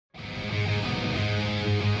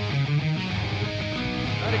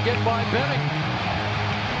again by Benning.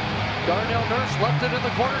 Darnell Nurse left it in the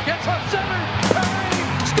corner, gets up center. Perry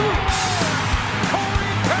scores! Corey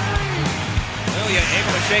Perry! Ilya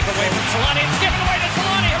able to shake away from Solani. It's given away to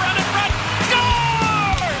Solani around in front.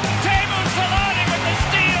 Score! Teemu Solani with the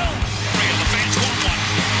steal. And the fans want one.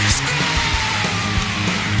 Score!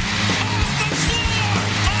 On the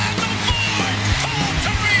board! Paul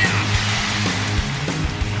Kariya!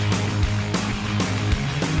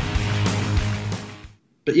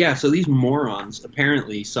 But yeah, so these morons,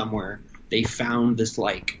 apparently somewhere, they found this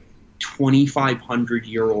like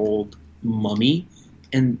 2,500-year-old mummy,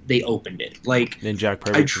 and they opened it. Like In Jack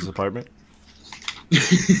Purvich's apartment?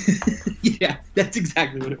 Yeah, that's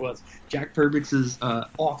exactly what it was. Jack Purvich's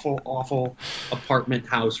awful apartment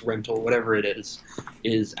house rental, whatever it is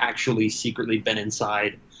actually secretly been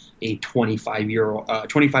inside a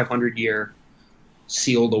 2,500-year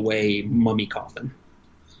sealed away mummy coffin.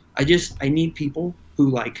 I need people who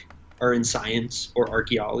like are in science or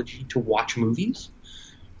archaeology to watch movies,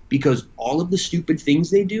 because all of the stupid things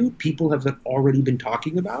they do, people have already been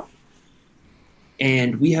talking about.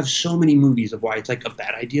 And we have so many movies of why it's like a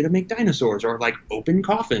bad idea to make dinosaurs or like open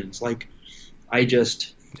coffins. Like,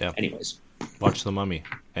 anyways. Watch The Mummy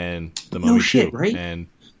and The Mummy 2. Shit, right? And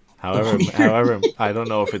however, I don't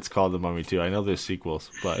know if it's called The Mummy 2. I know there's sequels,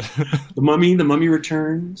 but The Mummy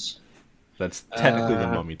Returns. That's technically The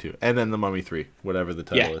Mummy 2. And then The Mummy 3, whatever the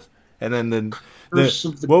title is. And then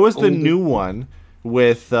what was the new one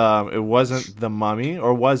with, it wasn't The Mummy,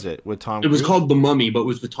 or was it, with Tom Cruise? It was called The Mummy, but it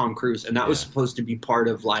was with Tom Cruise. And that was supposed to be part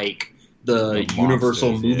of, like, the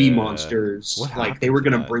Universal movie monsters. Like, they were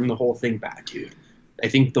going to bring the whole thing back, dude. I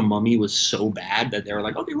think The Mummy was so bad that they were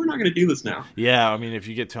like, okay, we're not going to do this now. Yeah, I mean, if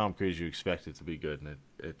you get Tom Cruise, you expect it to be good, and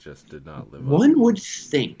it just did not live up. One would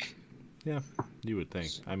think. Yeah, you would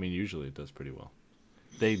think. I mean, usually it does pretty well.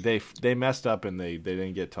 They messed up and they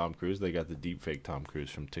didn't get Tom Cruise. They got the deep fake Tom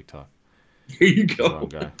Cruise from TikTok. Here you go. Wrong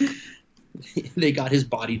guy. They got his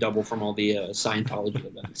body double from all the Scientology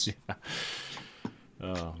events. Yeah.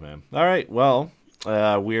 Oh man. All right. Well,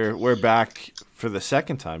 we're back for the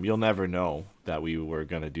second time. You'll never know that we were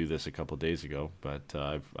going to do this a couple days ago, but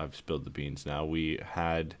I've spilled the beans now. We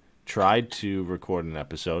had tried to record an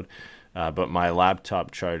episode. But my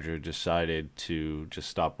laptop charger decided to just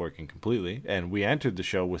stop working completely. And we entered the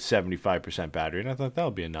show with 75% battery, and I thought that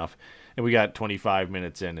would be enough. And we got 25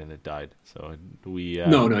 minutes in, and it died. So we...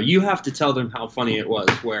 No, you have to tell them how funny it was,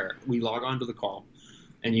 where we log on to the call,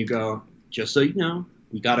 and you go, just so you know,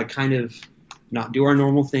 we got to kind of not do our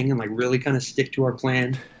normal thing and like really kind of stick to our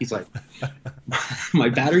plan. He's like, my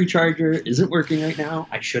battery charger isn't working right now.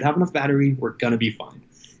 I should have enough battery. We're going to be fine.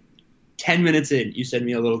 10 minutes in, you send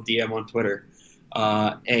me a little DM on Twitter.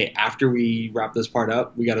 Hey, after we wrap this part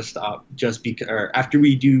up, we got to stop. Just because, or after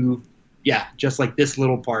we do, just like this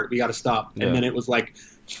little part, we got to stop. And then it was like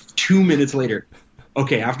 2 minutes later.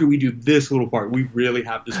 Okay, after we do this little part, we really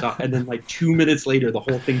have to stop. And then like 2 minutes later, the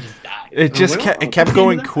whole thing just died. It kept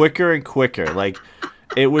going quicker and quicker. Like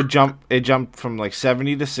it jumped from like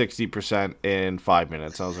 70 to 60% in 5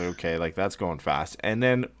 minutes. I was like, okay, like that's going fast. And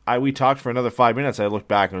then we talked for another 5 minutes. I looked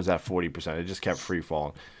back and it was at 40%. It just kept free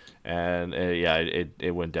falling. And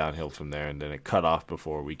it went downhill from there. And then it cut off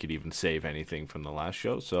before we could even save anything from the last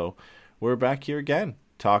show. So we're back here again,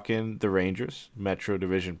 talking the Rangers Metro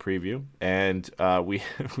Division preview. And we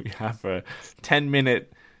have a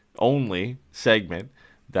 10-minute only segment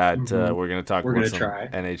that we're going to talk about some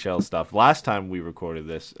NHL stuff. Last time we recorded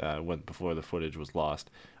this, before the footage was lost,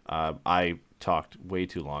 I talked way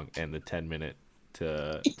too long, and the 10-minute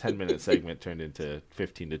segment turned into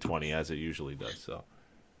 15 to 20, as it usually does. So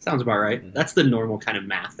sounds about right. That's the normal kind of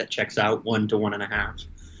math that checks out, 1 to 1.5.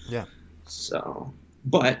 Yeah. So,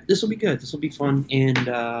 but this will be good. This will be fun. And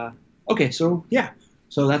okay, so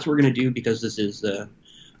so that's what we're going to do, because this is the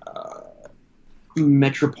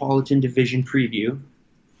Metropolitan Division preview.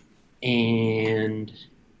 And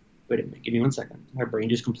wait a minute, give me 1 second. My brain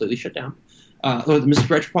just completely shut down. The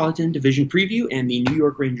Metropolitan Division preview and the New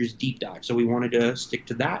York Rangers deep dive. So we wanted to stick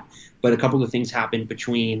to that, but a couple of things happened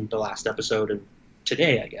between the last episode and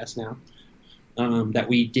today, I guess now, that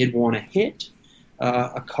we did want to hit.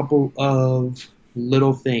 A couple of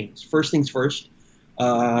little things. First things first,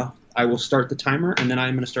 I will start the timer, and then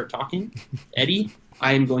I'm going to start talking. Eddie,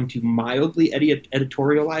 I am going to mildly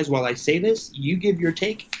editorialize while I say this. You give your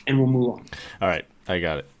take, and we'll move on. All right. I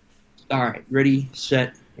got it. All right. Ready,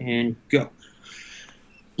 set, and go.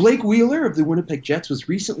 Blake Wheeler of the Winnipeg Jets was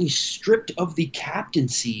recently stripped of the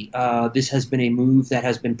captaincy. This has been a move that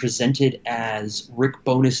has been presented as Rick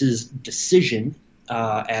Bowness's decision,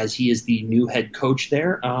 as he is the new head coach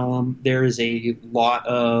there. There is a lot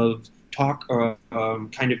of talk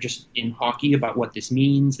kind of just in hockey about what this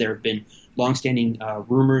means. There have been longstanding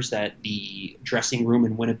rumors that the dressing room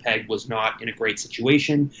in Winnipeg was not in a great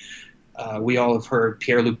situation. We all have heard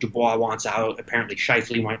Pierre-Luc Dubois wants out. Apparently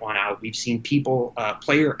Scheifele might want out. We've seen people,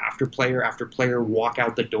 player after player after player, walk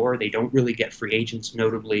out the door. They don't really get free agents,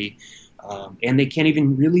 notably, and they can't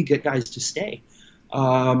even really get guys to stay.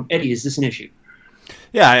 Eddie, is this an issue?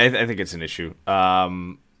 Yeah, I think it's an issue.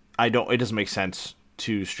 It doesn't make sense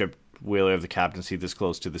to strip Wheeler of the captaincy this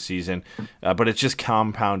close to the season, but it's just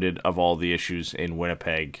compounded of all the issues in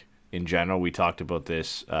Winnipeg in general. We talked about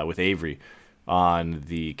this with Avery on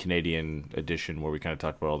the Canadian edition, where we kind of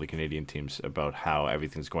talked about all the Canadian teams about how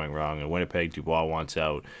everything's going wrong in Winnipeg. Dubois wants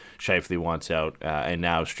out, Scheifele wants out, and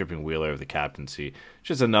now stripping Wheeler of the captaincy.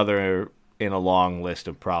 Just another in a long list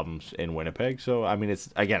of problems in Winnipeg. So, I mean,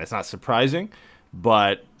 it's not surprising,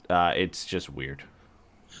 but it's just weird.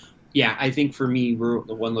 Yeah, I think for me,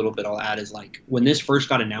 the one little bit I'll add is, like, when this first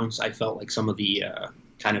got announced, I felt like some of the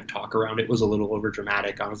kind of talk around it was a little over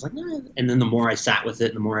dramatic. I was like, eh. And then the more I sat with it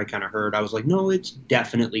and the more I kind of heard, I was like, no, it's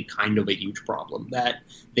definitely kind of a huge problem that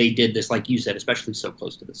they did this, like you said, especially so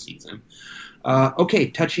close to the season. Okay,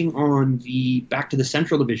 touching on back to the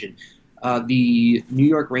Central Division. The New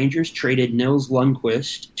York Rangers traded Nils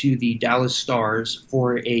Lundqvist to the Dallas Stars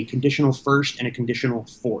for a conditional first and a conditional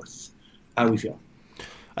fourth. How do we feel?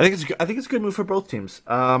 I think it's a good move for both teams.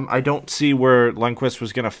 I don't see where Lundqvist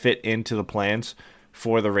was going to fit into the plans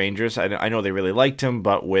for the Rangers. I know they really liked him,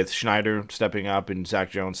 but with Schneider stepping up and Zach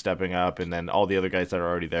Jones stepping up, and then all the other guys that are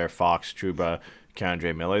already there, Fox, Trouba,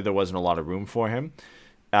 K'Andre Miller, there wasn't a lot of room for him.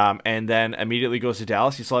 And then immediately goes to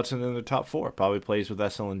Dallas. He slots in the top four. Probably plays with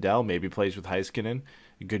Esa Lindell, maybe plays with Heiskanen,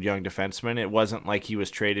 a good young defenseman. It wasn't like he was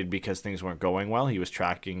traded because things weren't going well. He was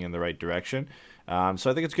tracking in the right direction. So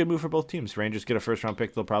I think it's a good move for both teams. Rangers get a first-round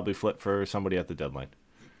pick. They'll probably flip for somebody at the deadline.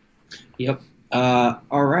 Yep.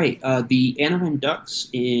 All right. The Anaheim Ducks,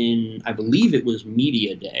 I believe it was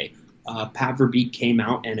Media Day, Pat Verbeek came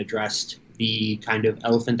out and addressed the kind of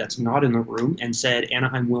elephant that's not in the room and said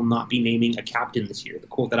Anaheim will not be naming a captain this year. The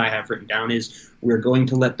quote that I have written down is, "We're going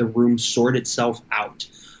to let the room sort itself out."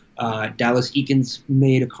 Dallas Eakins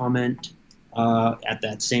made a comment at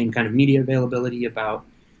that same kind of media availability about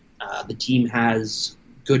the team has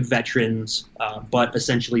good veterans, but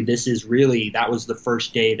essentially that was the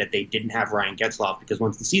first day that they didn't have Ryan Getzlaf, because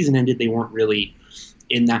once the season ended, they weren't really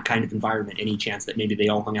in that kind of environment. Any chance that maybe they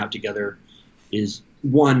all hung out together is,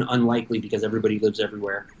 one, unlikely because everybody lives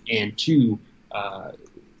everywhere, and two,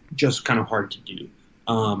 just kind of hard to do.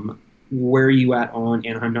 Where are you at on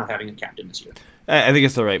Anaheim not having a captain this year? I think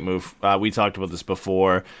it's the right move. We talked about this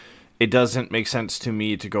before. It doesn't make sense to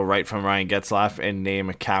me to go right from Ryan Getzlaf and name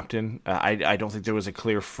a captain. I don't think there was a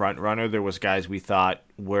clear front runner. There was guys we thought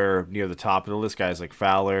were near the top of the list, guys like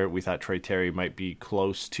Fowler. We thought Troy Terry might be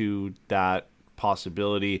close to that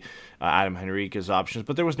possibility. Adam Henrique's options.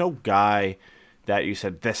 But there was no guy that you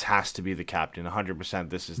said, this has to be the captain. 100%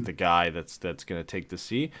 this is the guy that's going to take the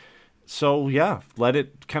C. So, yeah, let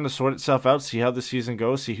it kind of sort itself out, see how the season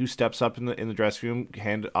goes, see who steps up in the dressing room,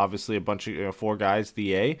 hand obviously a bunch of 4 guys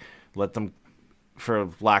the A, let them, for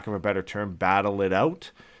lack of a better term, battle it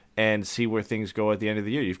out and see where things go at the end of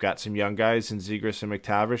the year. You've got some young guys in Zegras and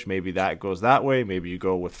McTavish. Maybe that goes that way. Maybe you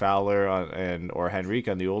go with Fowler or Henrique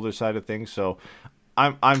on the older side of things. So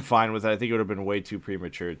I'm fine with it. I think it would have been way too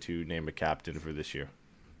premature to name a captain for this year.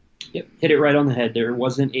 Yep, hit it right on the head. There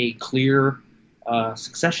wasn't a clear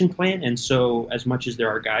succession plan, and so as much as there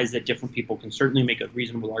are guys that different people can certainly make a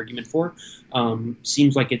reasonable argument for,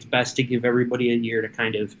 seems like it's best to give everybody a year to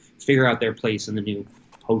kind of figure out their place in the new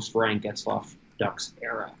post-Ryan Getzlaf Ducks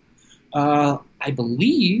era. I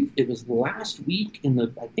believe it was last week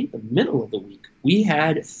the middle of the week, we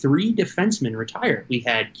had 3 defensemen retire. We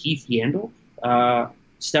had Keith Yandel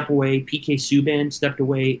step away, PK Subban stepped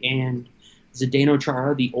away, and Zdeno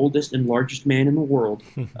Chara, the oldest and largest man in the world,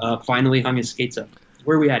 finally hung his skates up.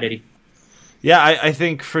 Where are we at, Eddie? Yeah, I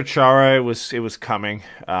think for Chara it was coming.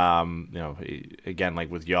 Again,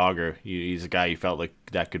 like with Yager, he's a guy you felt like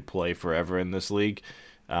that could play forever in this league.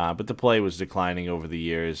 But the play was declining over the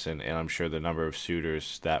years, and I'm sure the number of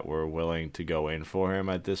suitors that were willing to go in for him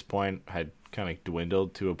at this point had kind of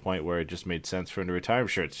dwindled to a point where it just made sense for him to retire. I'm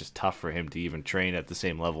sure it's just tough for him to even train at the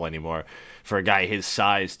same level anymore. For a guy his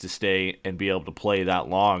size to stay and be able to play that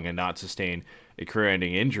long and not sustain a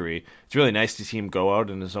career-ending injury, it's really nice to see him go out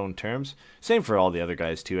in his own terms. Same for all the other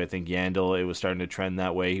guys, too. I think Yandel, it was starting to trend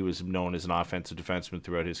that way. He was known as an offensive defenseman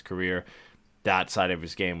throughout his career. That side of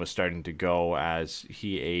his game was starting to go as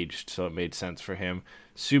he aged, so it made sense for him.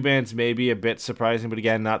 Subban's maybe a bit surprising, but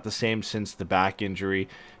again, not the same since the back injury.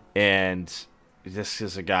 And this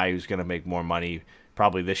is a guy who's going to make more money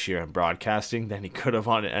probably this year in broadcasting than he could have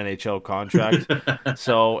on an NHL contract.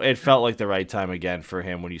 So it felt like the right time again for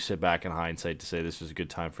him when you sit back in hindsight to say this was a good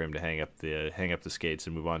time for him to hang up the skates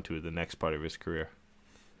and move on to the next part of his career.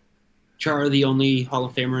 Chara, the only Hall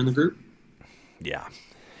of Famer in the group? Yeah.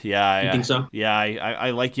 You think so? Yeah,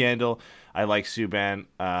 I like Yandel. I like Subban.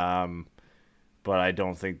 But I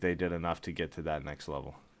don't think they did enough to get to that next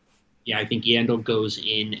level. Yeah, I think Yandel goes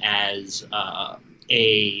in as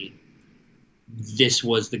this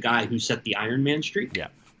was the guy who set the Iron Man streak. Yeah.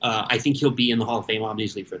 I think he'll be in the Hall of Fame,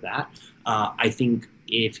 obviously, for that. I think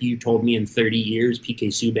if you told me in 30 years PK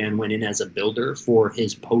Subban went in as a builder for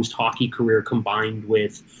his post-hockey career combined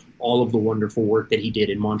with all of the wonderful work that he did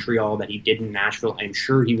in Montreal, that he did in Nashville, I'm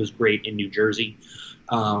sure he was great in New Jersey.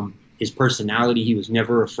 His personality, he was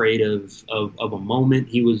never afraid of a moment.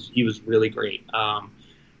 He was really great.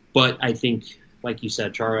 But I think, like you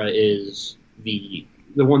said, Chara is the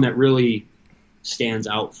one that really stands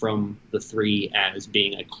out from the three as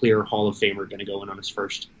being a clear Hall of Famer, going to go in on his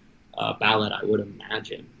first ballot, I would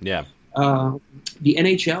imagine. Yeah. The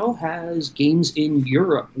NHL has games in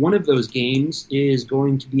Europe. One of those games is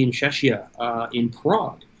going to be in Czechia, in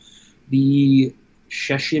Prague. The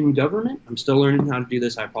Czechia government, I'm still learning how to do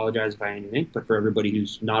this, I apologize if I anything, but for everybody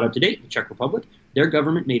who's not up to date, the Czech Republic, their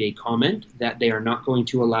government made a comment that they are not going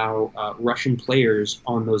to allow Russian players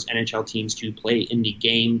on those NHL teams to play in the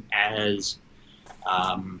game as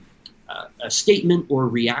a statement or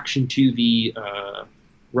reaction to the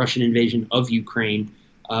Russian invasion of Ukraine.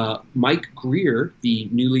 Mike Greer, the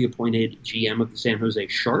newly appointed GM of the San Jose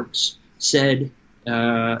Sharks, said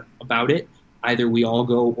about it, either we all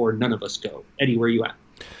go or none of us go. Eddie, where are you at?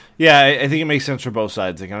 Yeah, I think it makes sense for both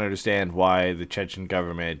sides. I can understand why the Chechen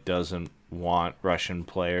government doesn't want Russian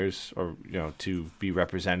players or to be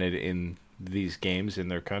represented in these games in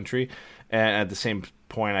their country. And at the same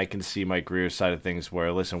point, I can see Mike Greer's side of things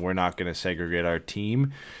where, listen, we're not going to segregate our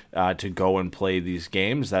team to go and play these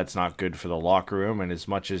games. That's not good for the locker room. And as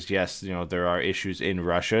much as, yes, there are issues in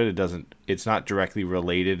Russia, it's not directly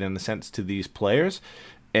related in a sense to these players.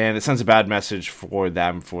 And it sends a bad message for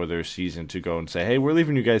them for their season to go and say, hey, we're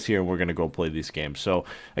leaving you guys here and we're going to go play these games. So,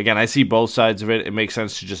 again, I see both sides of it. It makes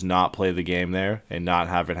sense to just not play the game there and not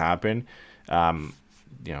have it happen.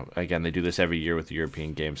 Again, they do this every year with the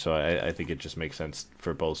European games. So I think it just makes sense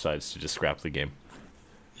for both sides to just scrap the game.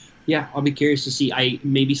 Yeah, I'll be curious to see.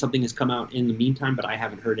 Maybe something has come out in the meantime, but I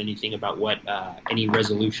haven't heard anything about what any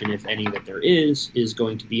resolution, if any, that there is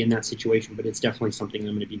going to be in that situation. But it's definitely something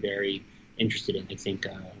I'm going to be very interested in. I think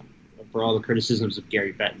for all the criticisms of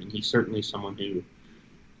Gary Bettman, he's certainly someone who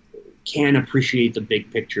can appreciate the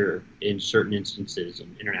big picture in certain instances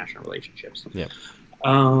in international relationships. Yeah.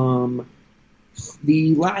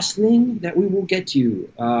 The last thing that we will get to,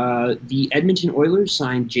 the Edmonton Oilers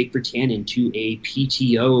signed Jake Virtanen to a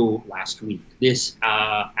PTO last week. This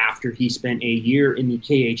after he spent a year in the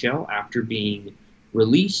KHL after being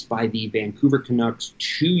released by the Vancouver Canucks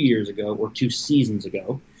 2 seasons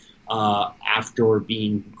ago, after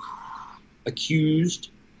being accused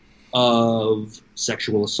of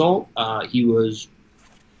sexual assault. He was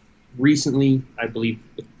recently, I believe,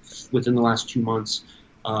 within the last 2 months,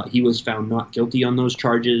 he was found not guilty on those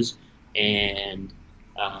charges, and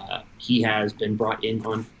he has been brought in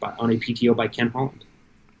on a PTO by Ken Holland.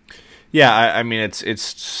 Yeah, I mean, it's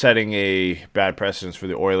setting a bad precedence for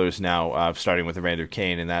the Oilers now, starting with Evander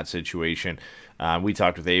Kane in that situation. We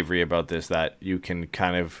talked with Avery about this, that you can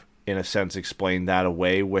kind of, in a sense, explain that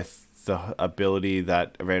away with the ability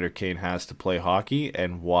that Evander Kane has to play hockey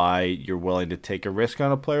and why you're willing to take a risk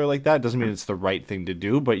on a player like that. Doesn't mean it's the right thing to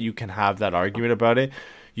do, but you can have that argument about it.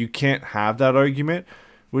 You can't have that argument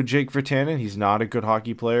with Jake Virtanen. He's not a good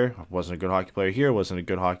hockey player. Wasn't a good hockey player here. Wasn't a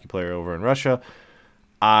good hockey player over in Russia.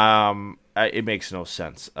 It makes no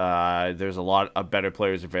sense. There's a lot of better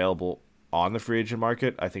players available on the free agent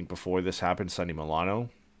market. I think before this happened, Sonny Milano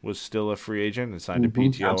was still a free agent and signed a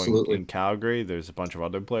PTO in Calgary. There's a bunch of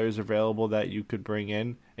other players available that you could bring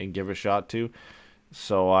in and give a shot to.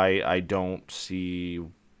 So I don't see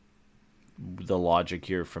the logic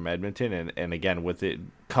here from Edmonton. And again, with it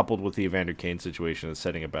coupled with the Evander Kane situation, it's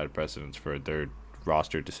setting a bad precedence for their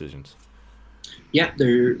roster decisions. Yeah,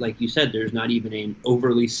 like you said, there's not even an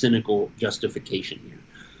overly cynical justification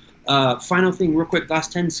here. Final thing, real quick,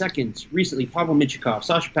 last 10 seconds. Recently, Pavel Michikov,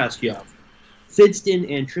 Sasha Pastujov,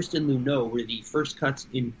 Fidston, and Tristan Luneau were the first cuts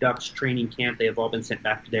in Ducks training camp. They have all been sent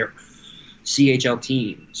back to their CHL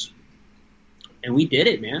teams. And we did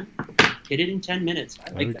it, man. Hit it in 10 minutes.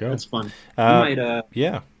 I like that. That's fun. We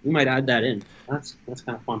might add that in. That's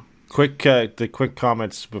kind of fun. The quick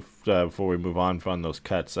comments before we move on from those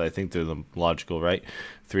cuts. I think they're the logical, right?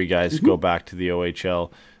 3 guys go back to the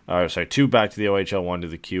OHL. Or sorry, 2 back to the OHL, 1 to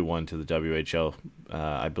the Q, 1 to the WHL.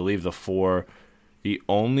 I believe the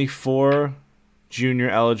only 4 junior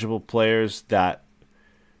eligible players that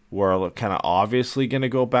were kind of obviously going to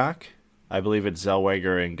go back. I believe it's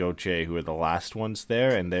Zellweger and Gauthier who are the last ones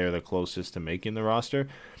there, and they're the closest to making the roster.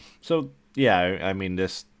 So, yeah, I mean,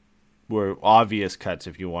 this were obvious cuts,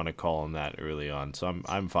 if you want to call them that, early on. So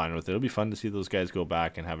I'm fine with it. It'll be fun to see those guys go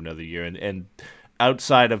back and have another year. And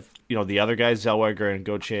outside of the other guys, Zellweger and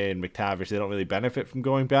Gauthier and McTavish, they don't really benefit from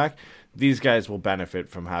going back. These guys will benefit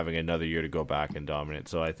from having another year to go back and dominate.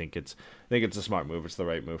 So I think it's a smart move. It's the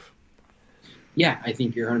right move. Yeah, I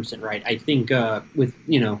think you're 100% right. I think with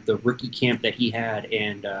the rookie camp that he had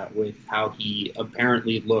and with how he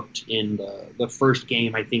apparently looked in the first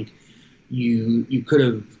game, I think you could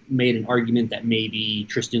have made an argument that maybe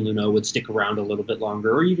Tristan Luneau would stick around a little bit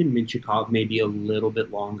longer, or even Minchikov maybe a little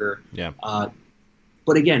bit longer. Yeah.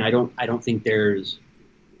 But again, I don't think there's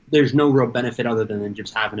no real benefit other than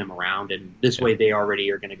just having him around, and this way they already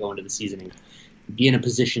are going to go into the season and be in a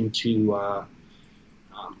position to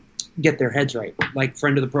get their heads right. Like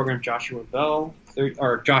friend of the program, Josh Bell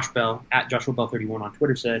at Joshua Bell 31 on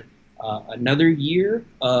Twitter said, another year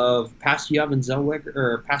of Pastujov and Zellweger,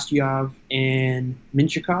 or Pastujov and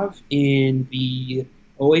Minchikov in the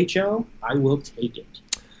OHL, I will take it.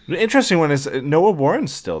 The interesting one is Noah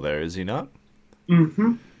Warren's still there, is he not?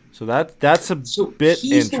 Mm-hmm. So that's a bit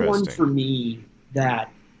he's interesting. The one for me that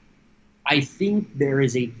I think there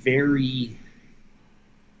is a very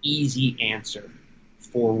easy answer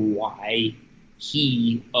for why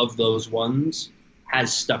he, of those ones,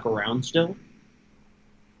 has stuck around still.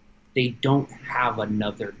 They don't have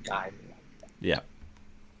another guy like that. Yeah.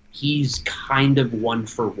 He's kind of 1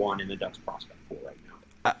 for 1 in the Ducks prospect pool right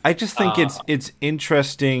now. I just think it's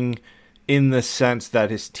interesting in the sense that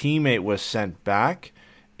his teammate was sent back,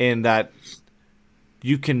 and that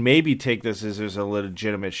you can maybe take this as there's a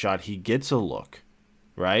legitimate shot he gets a look,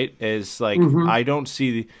 right? Is like, I don't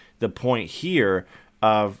see the point here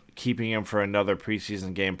of keeping him for another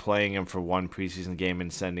preseason game, playing him for one preseason game,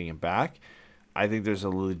 and sending him back. I think there's a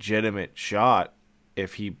legitimate shot,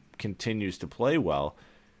 if he continues to play well,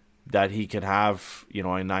 that he could have, a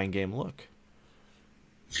 9-game look.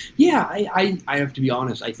 Yeah, I have to be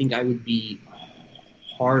honest. I think I would be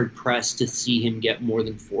hard pressed to see him get more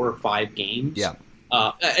than 4 or 5 games. Yeah.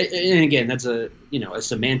 And again, that's a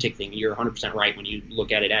semantic thing. You're 100% right when you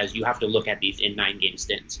look at it as you have to look at these in 9-game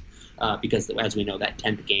stints. Because as we know, that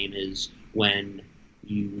 10th game is when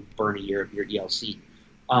you burn a year of your ELC.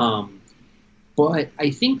 But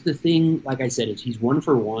I think the thing, like I said, is he's 1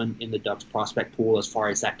 for 1 in the Ducks prospect pool as far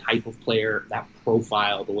as that type of player, that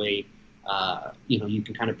profile, the way you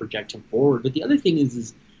can kind of project him forward. But the other thing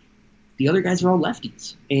is the other guys are all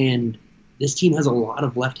lefties, and this team has a lot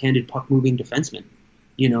of left-handed puck-moving defensemen.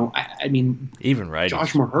 I mean, even righties.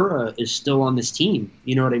 Josh Mahura is still on this team.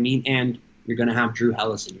 You know what I mean? And you're going to have Drew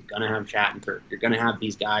Hellison. You're going to have Shattenkirk. You're going to have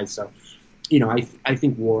these guys. So, I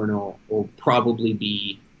think Warren will probably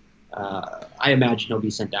be. I imagine he'll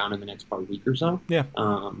be sent down in the next probably week or so. Yeah.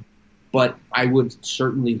 But I would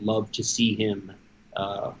certainly love to see him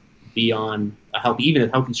be on a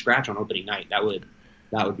healthy scratch on opening night. That would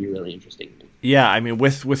be really interesting. Yeah, I mean,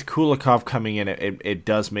 with Kulikov coming in, it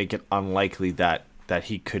does make it unlikely that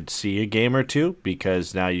he could see a game or two,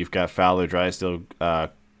 because now you've got Fowler, Drysdale,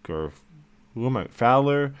 Fowler,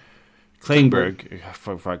 Klingberg,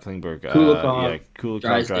 Kulikov,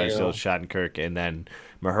 Drysdale, Shattenkirk, and then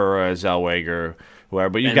Mahura, Zellweger,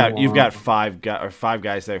 whoever. But you've got 5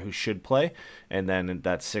 guys there who should play, and then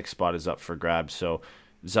that 6th spot is up for grabs. So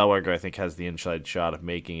Zellweger, I think, has the inside shot of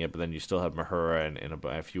making it, but then you still have Mahura and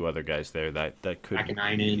a few other guys there that could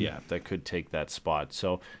that could take that spot.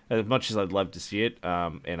 So as much as I'd love to see it,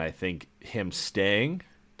 and I think him staying,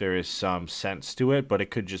 there is some sense to it, but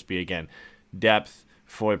it could just be, again, depth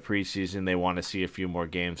for preseason. They want to see a few more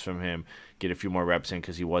games from him, get a few more reps in,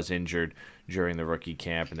 because he was injured during the rookie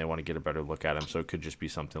camp, and they want to get a better look at him. So it could just be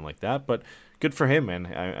something like that. But good for him, man.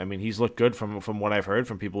 I mean, he's looked good from what I've heard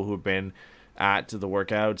from people who have been at the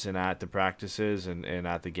workouts and at the practices and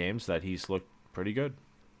at the games, that he's looked pretty good.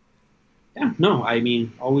 Yeah, no, I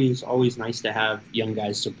mean, always nice to have young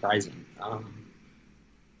guys surprising.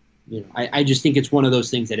 I just think it's one of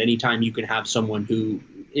those things that anytime you can have someone who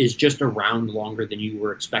is just around longer than you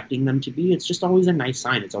were expecting them to be, it's just always a nice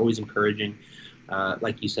sign. It's always encouraging.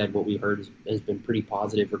 Like you said, what we heard has been pretty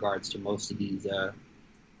positive regards to most of these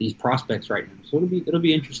prospects right now. So it'll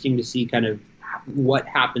be interesting to see kind of what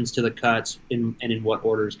happens to the cuts and in what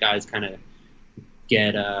orders guys kind of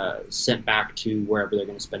get sent back to wherever they're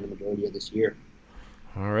going to spend the majority of this year.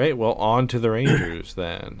 All right, well, on to the Rangers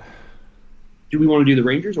then. Do we want to do the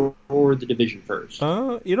Rangers or the division first?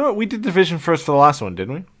 You know what? We did division first for the last one,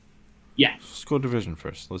 didn't we? Yeah. Let's go division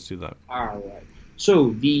first. Let's do that. All right.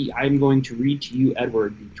 So I'm going to read to you,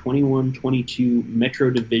 Edward, the 21-22 Metro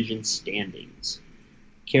Division standings.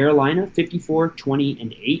 Carolina,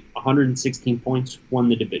 54-20-8, 116 points, won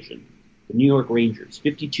the division. The New York Rangers,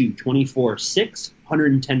 52-24-6,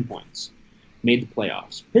 110 points, made the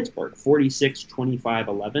playoffs. Pittsburgh,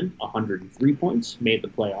 46-25-11, 103 points, made the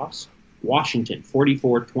playoffs. Washington,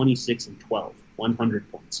 44-26-12,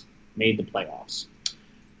 100 points, made the playoffs.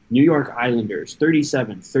 New York Islanders,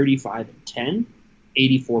 37-35-10,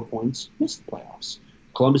 84 points, missed the playoffs.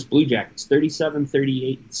 Columbus Blue Jackets,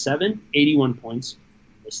 37-38-7, 81 points,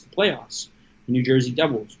 missed the playoffs. New Jersey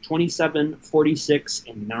Devils,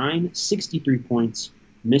 27-46-9, 63 points,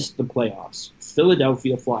 missed the playoffs.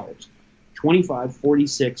 Philadelphia Flyers,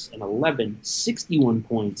 25-46-11, 61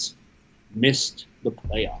 points, missed the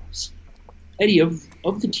playoffs. Eddie, of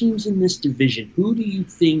the teams in this division, who do you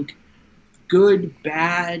think, good,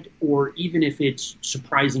 bad, or even if it's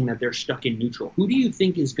surprising that they're stuck in neutral, who do you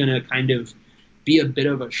think is going to kind of be a bit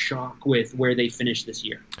of a shock with where they finish this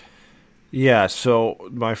year? Yeah, so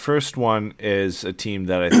my first one is a team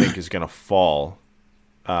that I think is going to fall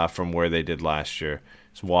from where they did last year.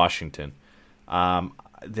 It's Washington.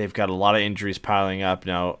 They've got a lot of injuries piling up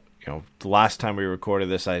now. You know, the last time we recorded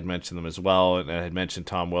this, I had mentioned them as well, and I had mentioned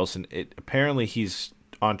Tom Wilson. Apparently, he's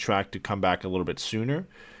on track to come back a little bit sooner.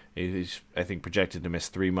 He's, I think, projected to miss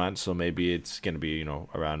 3 months, so maybe it's going to be,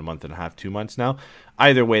 around a month and a half, 2 months now.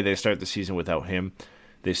 Either way, they start the season without him.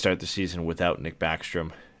 They start the season without Nick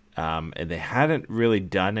Backstrom. And they hadn't really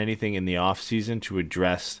done anything in the offseason to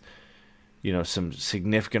address, some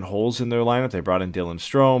significant holes in their lineup. They brought in Dylan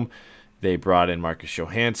Strome. They brought in Marcus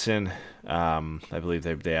Johansson. I believe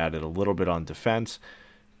they added a little bit on defense.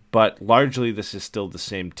 But largely, this is still the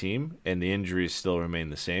same team, and the injuries still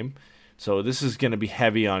remain the same. So this is going to be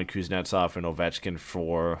heavy on Kuznetsov and Ovechkin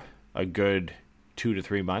for a good 2 to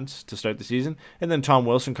 3 months to start the season. And then Tom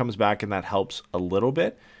Wilson comes back, and that helps a little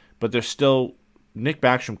bit. But there's still Nick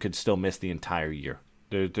Backstrom could still miss the entire year.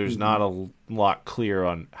 There's not a lot clear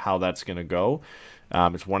on how that's going to go.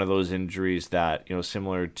 It's one of those injuries that,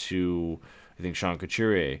 similar to, I think, Sean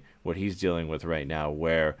Couturier, what he's dealing with right now,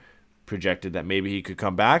 where projected that maybe he could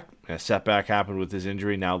come back. A setback happened with his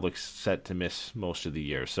injury, now looks set to miss most of the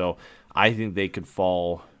year. So I think they could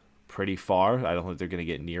fall pretty far. I don't think they're going to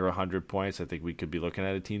get near 100 points. I think we could be looking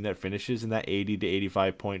at a team that finishes in that 80 to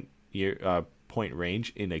 85 point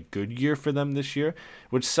range in a good year for them this year,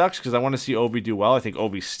 which sucks because I want to see Ovi do well. I think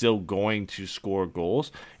Ovi's still going to score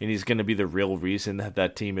goals, and he's going to be the real reason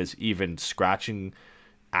that team is even scratching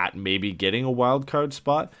at maybe getting a wild card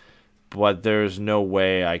spot. But there's no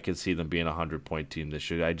way I could see them being a 100-point team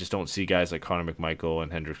this year. I just don't see guys like Connor McMichael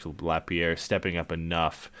and Hendrix Lapierre stepping up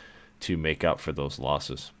enough to make up for those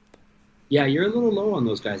losses. Yeah, you're a little low on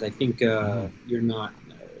those guys. I think you're not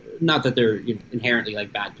that they're inherently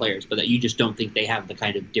like bad players, but that you just don't think they have the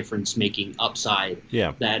kind of difference-making upside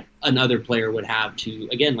that another player would have to,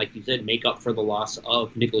 again, like you said, make up for the loss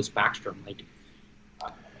of Nicholas Backstrom.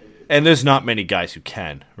 And there's not many guys who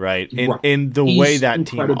can, right? In the way that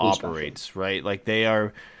team operates, special. Right? Like they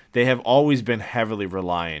have always been heavily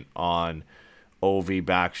reliant on Ovi,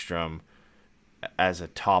 Backstrom as a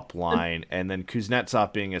top line, and then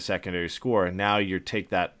Kuznetsov being a secondary scorer. Now you take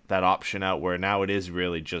that option out where now it is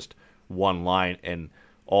really just one line, and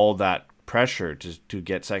all that pressure to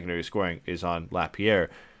get secondary scoring is on Lapierre.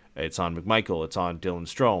 It's on McMichael. It's on Dylan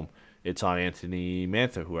Strome. It's on Anthony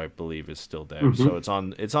Mantha, who I believe is still there. Mm-hmm. So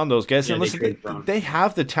it's on those guys. Yeah, and listen, they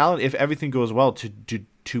have the talent, if everything goes well,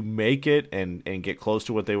 to make it and get close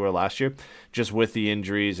to what they were last year. Just with the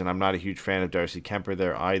injuries, and I'm not a huge fan of Darcy Kemper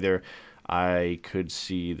there either. I could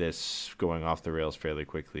see this going off the rails fairly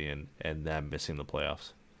quickly and them missing the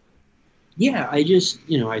playoffs. Yeah, I just,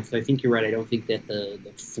 I think you're right. I don't think that the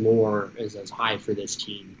floor is as high for this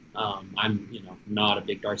team. I'm, not a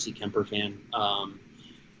big Darcy Kemper fan. I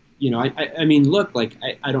mean, look,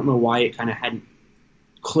 I don't know why it kind of hadn't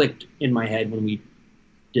clicked in my head when we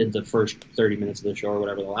did the first 30 minutes of the show or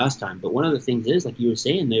whatever the last time. But one of the things is, like you were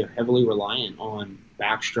saying, they're heavily reliant on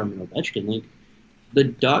Backstrom and Ovechkin. Like, the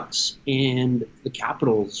Ducks and the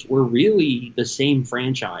Capitals were really the same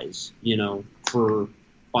franchise, for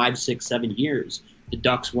 5, 6, 7 years. The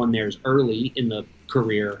Ducks won theirs early in the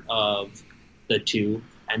career of the two,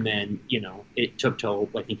 and then, it took till,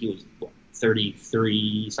 I think he was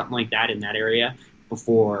 33, something like that, in that area,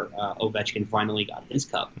 before Ovechkin finally got his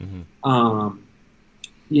cup. Mm-hmm.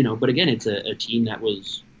 But again, it's a team that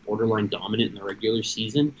was borderline dominant in the regular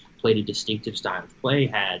season, played a distinctive style of play,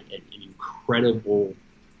 had an incredible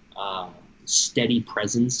steady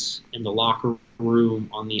presence in the locker room,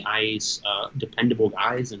 on the ice, dependable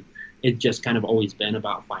guys, and it's just kind of always been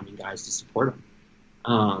about finding guys to support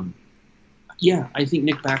them. Yeah, I think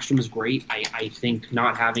Nick Backstrom is great. I think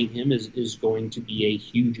not having him is going to be a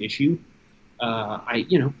huge issue.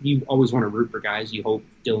 You always want to root for guys. You hope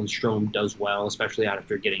Dylan Strome does well, especially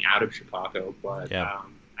after getting out of Chicago. But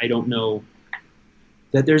I don't know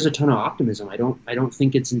that there's a ton of optimism. I don't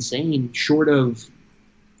think it's insane, short of,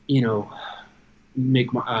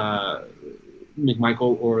 McMichael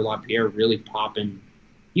or LaPierre really popping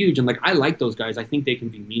huge. And I like those guys. I think they can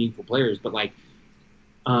be meaningful players. But I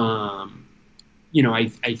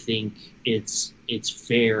think it's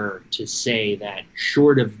fair to say that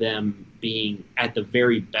short of them being at the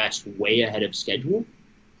very best way ahead of schedule,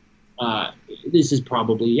 this is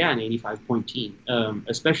probably an 85-point team,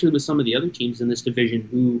 especially with some of the other teams in this division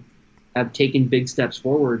who have taken big steps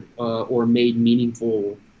forward or made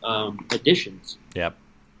meaningful additions. Yep.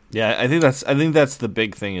 Yeah, I think that's the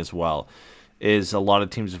big thing as well, is a lot of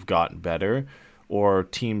teams have gotten better, or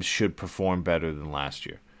teams should perform better than last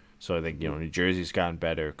year. So I think, New Jersey's gotten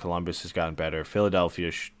better, Columbus has gotten better,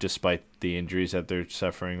 Philadelphia, despite the injuries that they're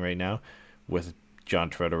suffering right now, with John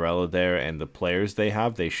Tortorella there and the players they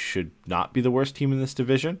have, they should not be the worst team in this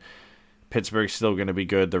division. Pittsburgh's still going to be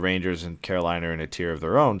good. The Rangers and Carolina are in a tier of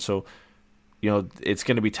their own. So, it's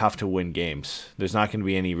going to be tough to win games. There's not going to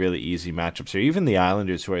be any really easy matchups here. Even the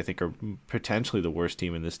Islanders, who I think are potentially the worst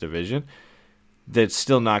team in this division, that's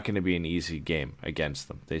still not going to be an easy game against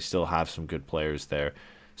them. They still have some good players there.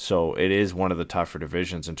 So it is one of the tougher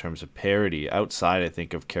divisions in terms of parity. Outside, I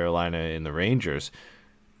think, of Carolina and the Rangers,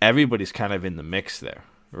 everybody's kind of in the mix there,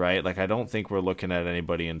 right? I don't think we're looking at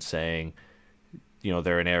anybody and saying,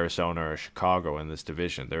 they're in Arizona or Chicago in this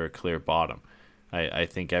division. They're a clear bottom. I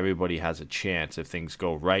think everybody has a chance, if things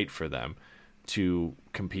go right for them, to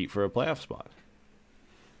compete for a playoff spot.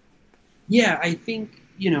 Yeah, I think,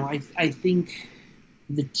 I think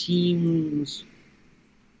the teams...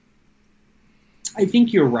 I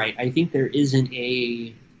think you're right. I think there isn't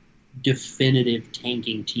a definitive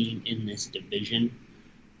tanking team in this division.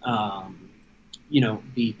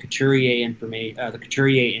 The Couturier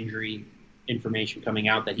injury information coming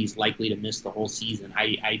out that he's likely to miss the whole season.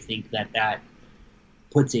 I think that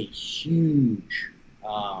puts a huge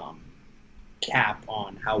cap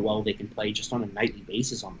on how well they can play just on a nightly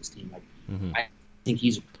basis on this team. I think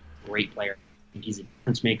he's a great player. I think he's a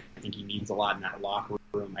difference maker. I think he means a lot in that locker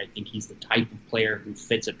room. I think he's the type of player who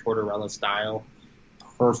fits a Tortorella style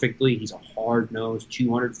perfectly. He's a hard-nosed,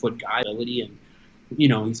 200-foot guy, and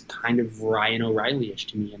he's kind of Ryan O'Reilly-ish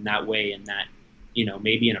to me in that way. And that,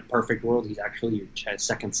 maybe in a perfect world, he's actually your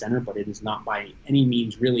second center, but it is not by any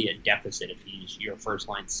means really a deficit if he's your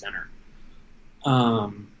first-line center.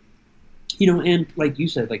 And like you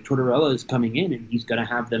said, Tortorella is coming in, and he's going to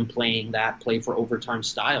have them playing that play for overtime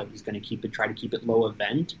style. He's going to try to keep it low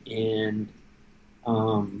event, and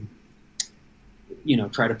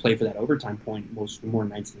try to play for that overtime point more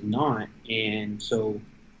nights than not. And so,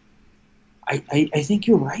 I think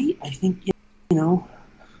you're right. I think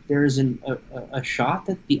there is a shot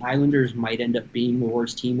that the Islanders might end up being the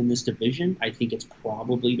worst team in this division. I think it's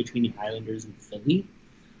probably between the Islanders and Philly,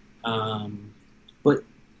 but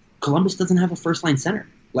Columbus doesn't have a first-line center.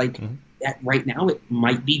 Right now, it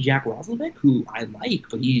might be Jack Roslovic, who I like,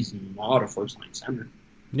 but he's not a first-line center.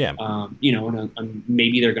 Yeah. And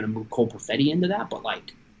maybe they're going to move Cole Perfetti into that, but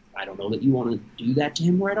I don't know that you want to do that to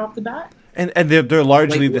him right off the bat. And they're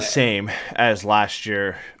largely the same as last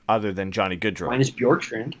year, other than Johnny Gaudreau. Minus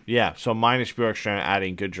Bjorkstrand. Yeah, so minus Bjorkstrand,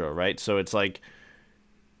 adding Gaudreau, right? So it's I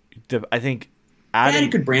think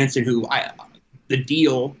adding Goodbranson, the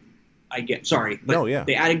deal. I get sorry, but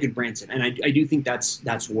they added Goodbranson, and I do think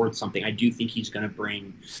that's worth something. I do think he's going to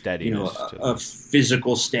bring steadiness, a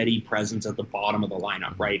physical, steady presence at the bottom of the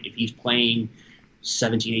lineup. Right? If he's playing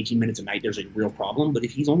 17, 18 minutes a night, there's a real problem. But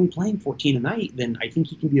if he's only playing 14 a night, then I think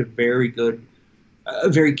he can be a very good,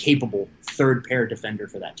 very capable third pair defender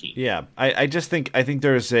for that team. Yeah, I think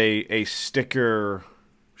there's a sticker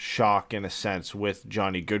shock in a sense with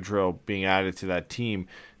Johnny Gaudreau being added to that team,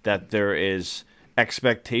 that there is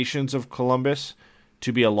expectations of Columbus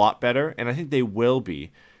to be a lot better, and I think they will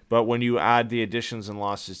be. But when you add the additions and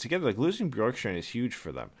losses together, losing Bjorkstrand is huge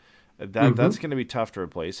for them. That's going to be tough to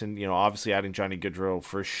replace. And obviously adding Johnny Gaudreau,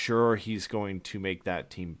 for sure, he's going to make that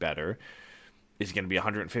team better. is going to be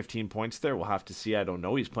 115 points there? We'll have to see. I don't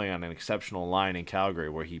know. He's playing on an exceptional line in Calgary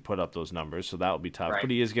where he put up those numbers, so that will be tough. Right.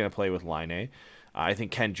 But he is going to play with Laine. I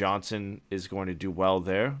think Ken Johnson is going to do well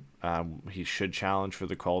there. He should challenge for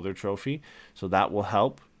the Calder Trophy, so that will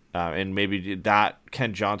help. And maybe that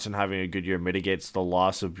Ken Johnson having a good year mitigates the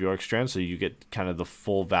loss of Bjorkstrand, so you get kind of the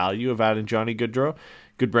full value of adding Johnny Gaudreau.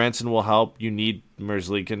 Goodbranson will help. You need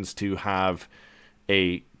Merzlikins to have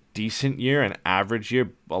a decent year, an average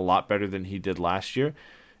year, a lot better than he did last year.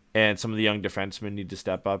 And some of the young defensemen need to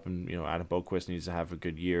step up, and Adam Boqvist needs to have a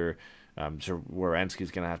good year. So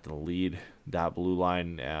Werenski's going to have to lead that blue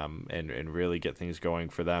line and really get things going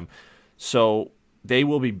for them. So they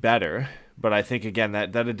will be better, but I think, again,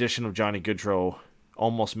 that addition of Johnny Gaudreau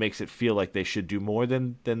almost makes it feel like they should do more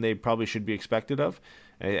than they probably should be expected of.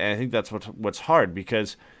 And I think that's what's hard,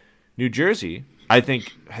 because New Jersey, I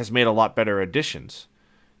think, has made a lot better additions,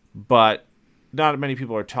 but not many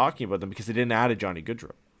people are talking about them because they didn't add a Johnny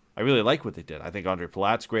Gaudreau. I really like what they did. I think Andre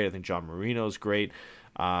Palat's great. I think John Marino's great.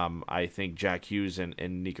 I think Jack Hughes and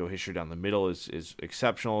Nico Hischier down the middle is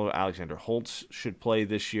exceptional. Alexander Holtz should play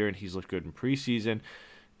this year, and he's looked good in preseason.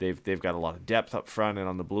 They've got a lot of depth up front and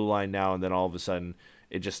on the blue line now, and then all of a sudden,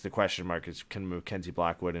 the question mark is, can Mackenzie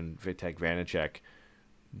Blackwood and Vitek Vanacek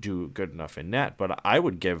do good enough in net? But I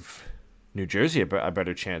would give New Jersey a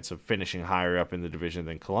better chance of finishing higher up in the division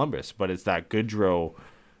than Columbus. But it's that Gaudreau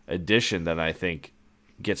addition that I think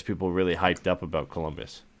gets people really hyped up about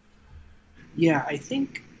Columbus. Yeah, I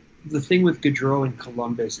think the thing with Gaudreau and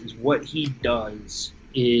Columbus is what he does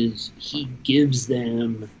is he gives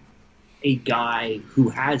them a guy who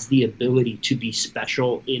has the ability to be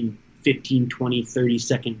special in 15, 20,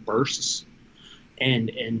 30-second bursts.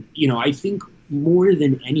 And I think more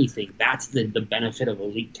than anything, that's the benefit of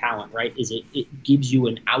elite talent, right? Is it gives you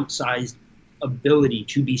an outsized ability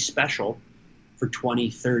to be special for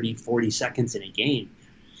 20, 30, 40 seconds in a game.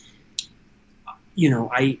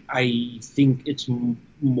 I think it's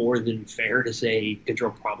more than fair to say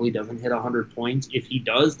Gaudreau probably doesn't hit 100 points. If he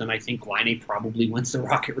does, then I think Laine probably wins the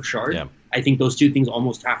Rocket Richard. Yeah. I think those two things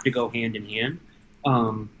almost have to go hand in hand.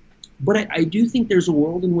 But I do think there's a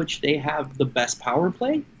world in which they have the best power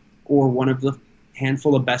play, or one of the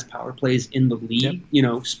handful of best power plays in the league,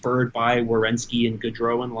 spurred by Werenski and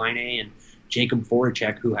Gaudreau and Laine and Jacob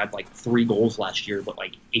Voracek, who had 3 goals last year, but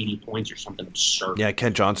 80 points or something absurd. Yeah,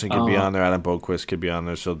 Ken Johnson could be on there. Adam Boqvist could be on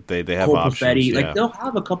there. So they have Cole options. Perfetti. Yeah. They'll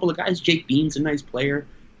have a couple of guys. Jake Bean's a nice player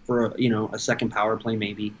for a second power play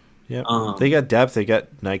maybe. Yeah, they got depth. They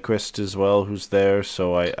got Nyquist as well, who's there.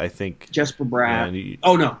 So I think Jesper Bratt. Yeah,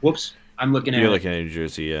 oh no, whoops! You're looking at New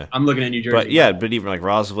Jersey. Yeah, I'm looking at New Jersey. But even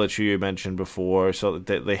Roslovich, who you mentioned before, so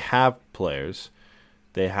they have players.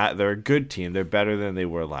 They're a good team. They're better than they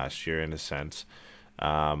were last year in a sense.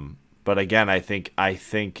 But again, I think,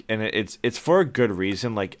 and it's for a good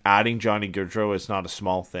reason. Adding Johnny Gaudreau is not a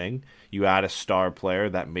small thing. You add a star player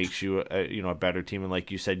that makes you a better team, and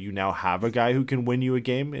like you said, you now have a guy who can win you a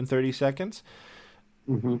game in 30 seconds.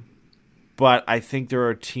 Mm-hmm. But I think there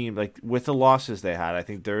are teams with the losses they had. I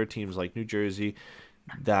think there are teams like New Jersey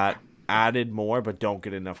that added more, but don't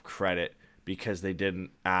get enough credit because they didn't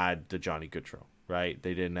add the Johnny Gaudreau, right?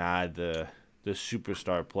 They didn't add the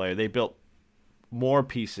superstar player. They built more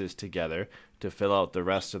pieces together to fill out the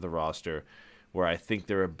rest of the roster, where I think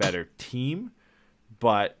they're a better team.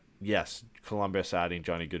 But yes, Columbus adding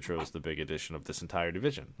Johnny Gaudreau is the big addition of this entire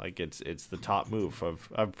division. It's the top move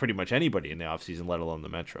of pretty much anybody in the offseason, let alone the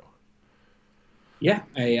Metro. Yeah,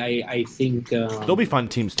 I think there'll be fun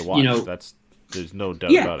teams to watch. There's no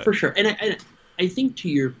doubt about it. Yeah, for sure. And I think to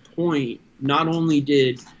your point, not only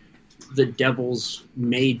did the Devils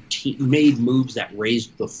made moves that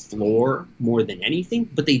raised the floor more than anything,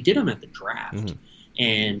 but they did them at the draft. Mm-hmm.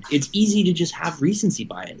 And it's easy to just have recency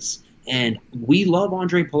bias. And we love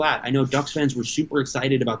Andre Palat. I know Ducks fans were super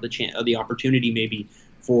excited about the opportunity maybe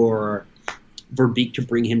for Verbeek to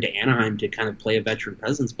bring him to Anaheim to kind of play a veteran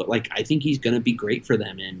presence. But I think he's going to be great for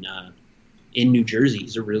them in New Jersey.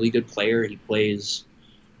 He's a really good player. He plays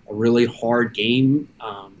a really hard game.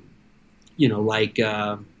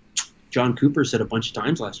 John Cooper said a bunch of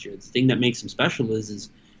times last year, the thing that makes him special is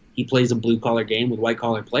he plays a blue-collar game with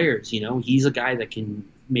white-collar players. He's a guy that can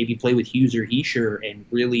maybe play with Hughes or Hischier and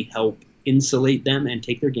really help insulate them and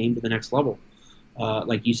take their game to the next level.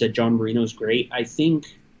 Like you said, John Marino's great. I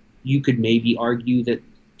think you could maybe argue that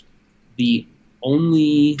the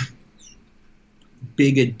only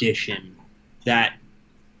big addition that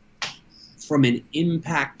from an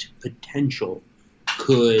impact potential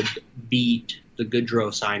could beat the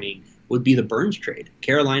Gaudreau signing would be the Burns trade.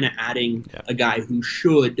 Carolina adding a guy who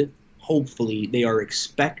should, hopefully, they are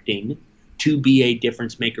expecting to be a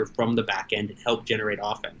difference maker from the back end and help generate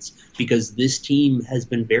offense, because this team has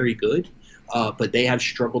been very good, but they have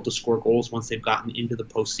struggled to score goals once they've gotten into the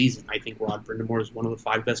postseason. I think Rod Brindamore is one of the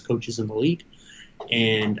 5 best coaches in the league,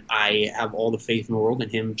 and I have all the faith in the world in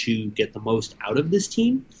him to get the most out of this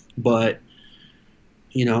team. But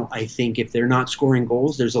I think if they're not scoring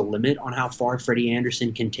goals, there's a limit on how far Freddie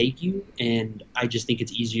Anderson can take you. And I just think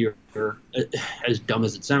it's easier, as dumb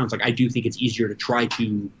as it sounds, I do think it's easier to try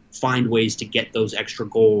to find ways to get those extra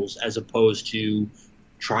goals as opposed to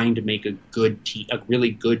trying to make a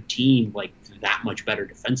really good team that much better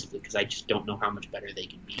defensively, because I just don't know how much better they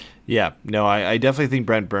can be. Yeah, no, I definitely think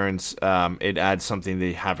Brent Burns, it adds something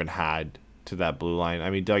they haven't had to that blue line. I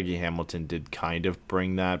mean, Dougie Hamilton did kind of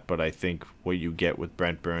bring that, but I think what you get with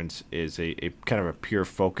Brent Burns is a kind of a pure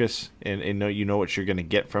focus, and you know what you're going to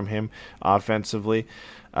get from him offensively.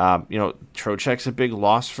 Trocheck's a big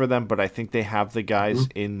loss for them, but I think they have the guys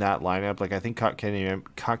in that lineup. I think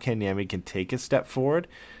Kotkaniemi can take a step forward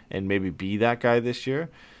and maybe be that guy this year.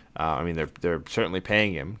 I mean, they're certainly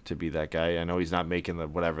paying him to be that guy. I know he's not making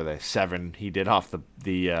the 7 he did off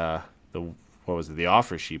the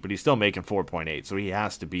offer sheet, but he's still making 4.8, so he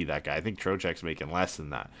has to be that guy. I think Trocheck's making less than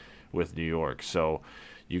that with New York, so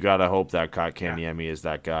you got to hope that Kotkaniemi is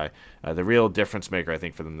that guy. The real difference maker, I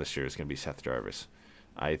think, for them this year is going to be Seth Jarvis.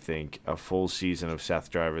 I think a full season of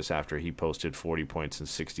Seth Jarvis after he posted 40 points in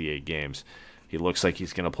 68 games, he looks like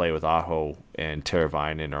he's going to play with Aho and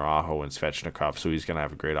Teravainen, or Aho and Svechnikov, so he's going to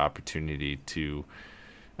have a great opportunity to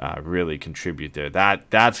really contribute there.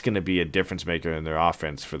 That's going to be a difference maker in their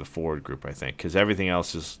offense for the forward group, I think, because everything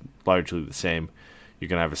else is largely the same. You're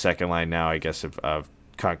going to have a second line now, I guess, of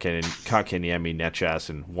Kotkaniemi, Netchas,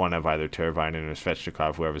 and one of either Teravainen or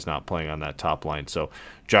Svechnikov, whoever's not playing on that top line. So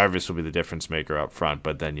Jarvis will be the difference maker up front,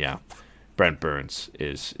 but then, Brent Burns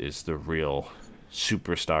is the real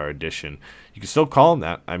superstar addition. You can still call him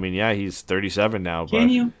that. I mean, he's 37 now. But Can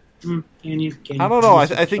you? I don't know.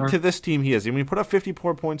 I think to this team he is. I mean, he put up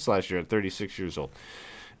 54 points last year at 36 years old,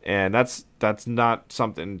 and that's not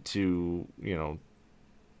something to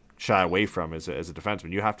shy away from as a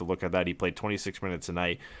defenseman. You have to look at that. He played 26 minutes a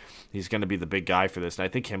night. He's going to be the big guy for this, and I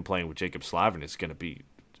think him playing with Jacob Slavin is going to be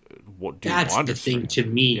that's the thing to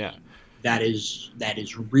me. Yeah. That is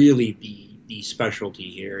really the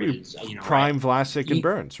specialty here is prime Vlasic and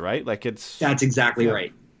Burns, right? That's exactly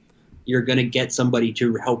right. You're going to get somebody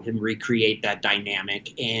to help him recreate that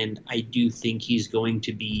dynamic, and I do think he's going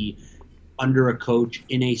to be under a coach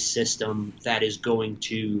in a system that is going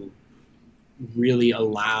to really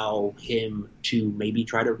allow him to maybe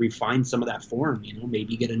try to refine some of that form,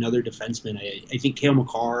 maybe get another defenseman. I think Cale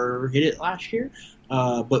Makar hit it last year,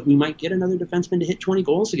 but we might get another defenseman to hit 20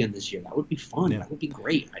 goals again this year. That would be fun. Yeah. That would be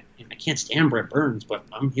great. I can't stand Brent Burns, but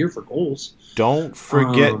I'm here for goals. Don't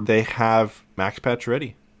forget they have Max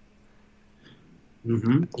Pacioretty.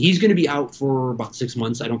 Mm-hmm. He's going to be out for about 6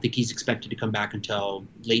 months. I don't think he's expected to come back until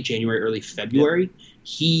late January, early February.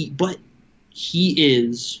 Yeah.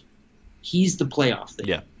 He's the playoff thing.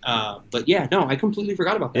 Yeah. I completely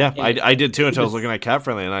forgot about that. Yeah, I did too until I was looking at Cap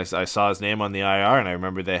Friendly, and I saw his name on the IR, and I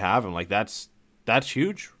remember they have him. That's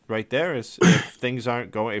huge right there. Is if things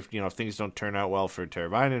aren't going, if things don't turn out well for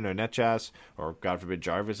Teravainen or Netchas, or God forbid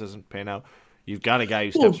Jarvis doesn't pan out, you've got a guy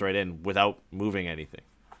who steps right in without moving anything.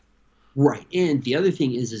 Right, and the other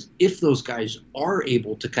thing is if those guys are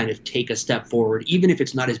able to kind of take a step forward, even if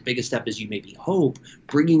it's not as big a step as you maybe hope,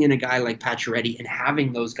 bringing in a guy like Pacioretty and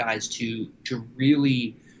having those guys to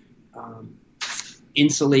really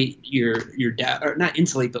insulate your depth, or not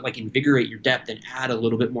insulate, but invigorate your depth and add a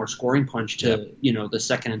little bit more scoring punch to the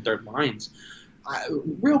second and third lines.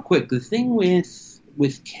 Real quick, the thing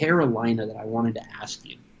with Carolina that I wanted to ask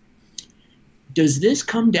you. Does this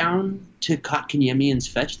come down to Kotkaniemi and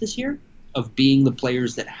Svech this year, of being the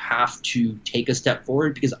players that have to take a step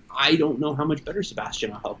forward? Because I don't know how much better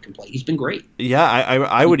Sebastian Aho can play. He's been great. Yeah,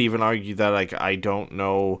 I would even argue that I don't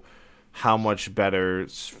know how much better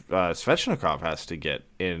Svechnikov has to get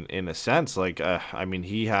in a sense. I mean,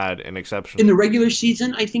 he had an exceptional in the regular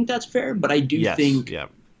season. I think that's fair, but I do think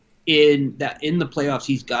in the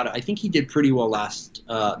playoffs I think he did pretty well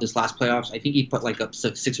this last playoffs. I think he put up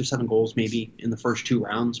 6 or 7 goals maybe in the first 2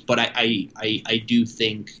 rounds, but I do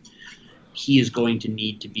think he is going to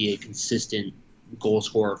need to be a consistent goal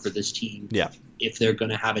scorer for this team if they're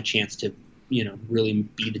going to have a chance to really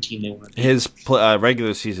be the team they want to be. His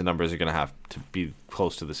regular season numbers are going to have to be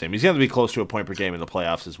close to the same. He's going to be close to a point per game in the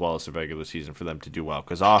playoffs as well as the regular season for them to do well,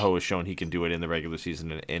 because Aho has shown he can do it in the regular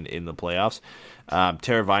season and in the playoffs.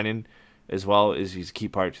 Teravainen as well as he's a key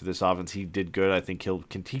part to this offense. He did good. I think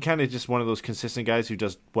he kind of just one of those consistent guys who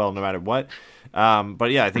does well no matter what.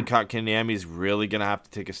 But yeah, I think Kotkaniemi is really going to have to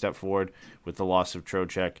take a step forward with the loss of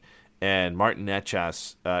Trocheck. And Martin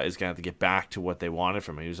Necas is going to have to get back to what they wanted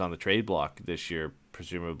from him. He was on the trade block this year,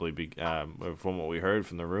 presumably from what we heard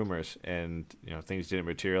from the rumors. And things didn't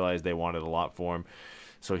materialize. They wanted a lot for him.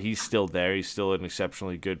 So he's still there. He's still an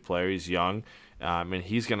exceptionally good player. He's young. And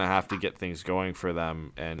he's going to have to get things going for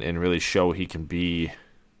them and really show he can be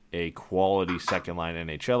a quality second-line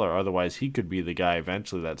NHLer. Otherwise, he could be the guy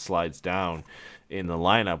eventually that slides down in the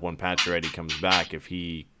lineup when Pacioretty comes back if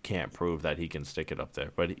he can't prove that he can stick it up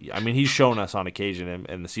there. But, he's shown us on occasion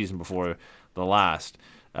in the season before the last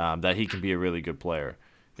that he can be a really good player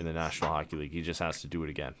in the National Hockey League. He just has to do it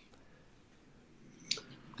again.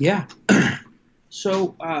 Yeah.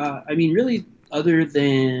 So, really, other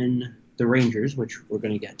than the Rangers, which we're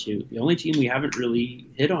going to get to, the only team we haven't really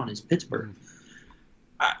hit on is Pittsburgh.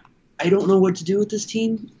 I don't know what to do with this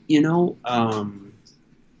team.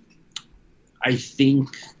 I think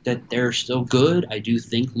that they're still good. I do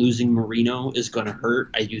think losing Marino is going to hurt.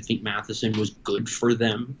 I do think Matheson was good for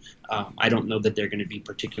them. I don't know that they're going to be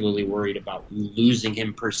particularly worried about losing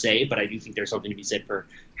him per se, but I do think there's something to be said for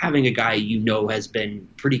having a guy has been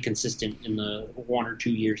pretty consistent in the 1 or 2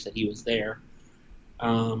 years that he was there.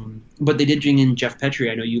 But they did bring in Jeff Petrie.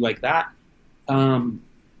 I know you like that.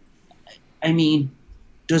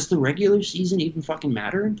 Does the regular season even fucking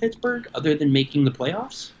matter in Pittsburgh other than making the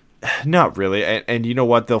playoffs? Not really. And you know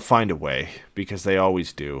what? They'll find a way because they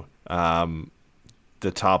always do.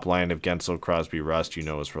 The top line of Gensel, Crosby, Rust,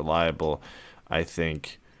 is reliable. I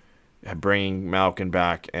think bringing Malkin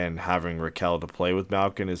back and having Raquel to play with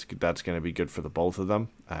Malkin that's going to be good for the both of them.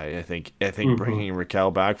 I think bringing Raquel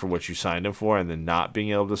back for what you signed him for and then not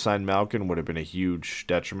being able to sign Malkin would have been a huge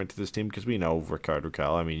detriment to this team because we know Rickard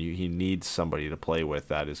Raquel. He needs somebody to play with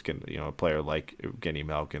that is going to, a player like Evgeny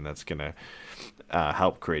Malkin that's going to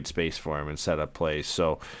help create space for him and set up plays.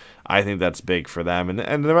 So I think that's big for them.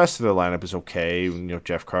 And the rest of their lineup is okay.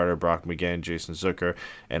 Jeff Carter, Brock McGinn, Jason Zucker,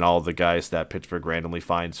 and all the guys that Pittsburgh randomly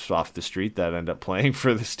finds off the street that end up playing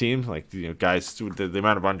for this team. Guys, the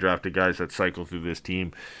amount of undrafted guys that cycle through this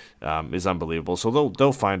team is unbelievable. So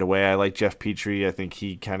they'll find a way. I like Jeff Petrie. I think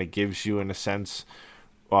he kind of gives you, in a sense,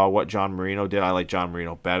 what John Marino did. I like John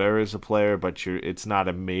Marino better as a player, but it's not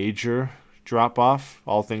a major drop-off,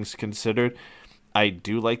 all things considered. I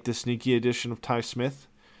do like the sneaky addition of Ty Smith.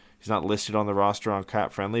 He's not listed on the roster on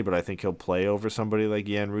Cap Friendly, but I think he'll play over somebody like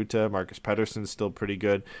Jan Ruta. Marcus Pettersson's still pretty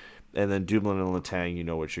good. And then Dumoulin and Letang, you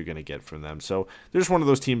know what you're going to get from them. So there's one of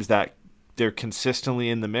those teams that they're consistently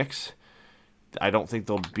in the mix. I don't think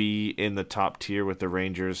they'll be in the top tier with the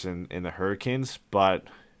Rangers and the Hurricanes, but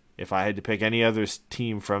if I had to pick any other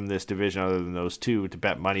team from this division other than those two to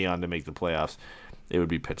bet money on to make the playoffs, it would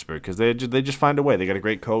be Pittsburgh because they just find a way. They got a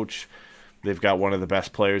great coach. They've got one of the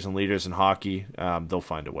best players and leaders in hockey. They'll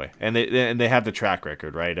find a way, and they have the track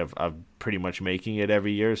record, right, of pretty much making it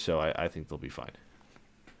every year. So I think they'll be fine.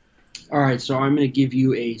 All right, so I'm going to give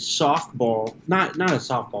you a softball, not a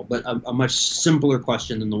softball, but a much simpler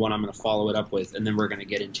question than the one I'm going to follow it up with, and then we're going to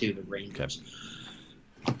get into the Rangers.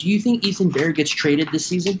 Okay. Do you think Ethan Bear gets traded this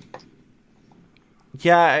season?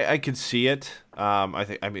 Yeah, I could see it.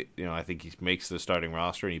 I think he makes the starting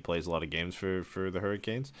roster and he plays a lot of games for the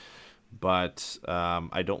Hurricanes. But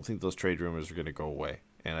I don't think those trade rumors are going to go away.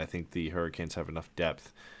 And I think the Hurricanes have enough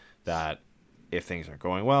depth that if things aren't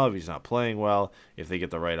going well, if he's not playing well, if they get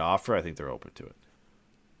the right offer, I think they're open to it.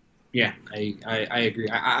 Yeah, I agree.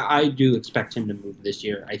 I do expect him to move this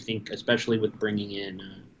year. I think especially with bringing in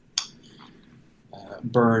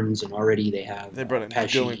Burns, and already they brought in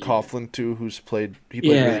Dylan Coughlin too, he played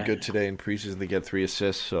really good today in preseason. They get 3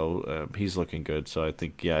 assists, so he's looking good. So I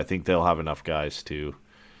think they'll have enough guys to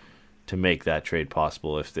make that trade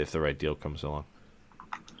possible if the right deal comes along.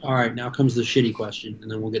 All right, now comes the shitty question, and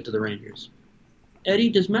then we'll get to the Rangers. Eddie,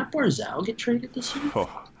 does Matt Barzal get traded this year?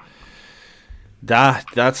 Oh,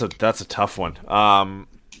 that's a tough one. I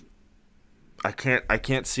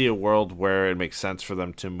can't see a world where it makes sense for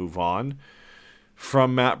them to move on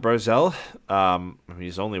from Matt Barzal.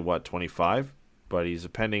 He's only 25, but he's a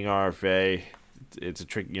pending RFA. It's a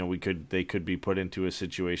trick. They could be put into a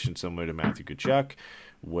situation similar to Matthew Tkachuk,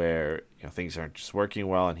 where things aren't just working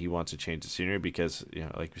well, and he wants to change the scenery because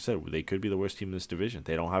like we said, they could be the worst team in this division.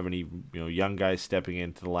 They don't have any young guys stepping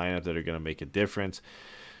into the lineup that are going to make a difference.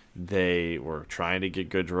 They were trying to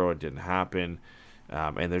get Goodrow, it didn't happen,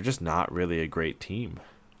 and they're just not really a great team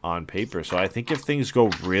on paper. So I think if things go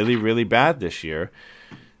really, really bad this year,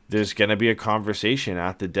 there's going to be a conversation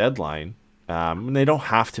at the deadline And they don't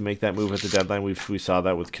have to make that move at the deadline. We saw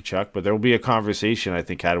that with Tkachuk, but there will be a conversation, I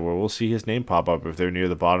think, had where we'll see his name pop up if they're near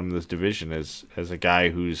the bottom of this division as a guy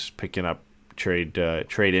who's picking up trade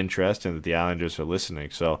interest, and that the Islanders are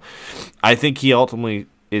listening. So I think he ultimately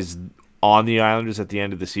is on the Islanders at the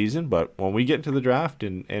end of the season, but when we get into the draft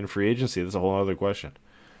and free agency, that's a whole other question.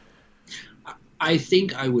 I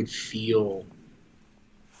think I would feel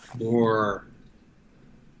more.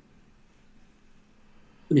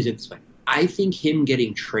 Let me say it this way. I think him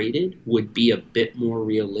getting traded would be a bit more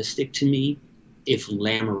realistic to me if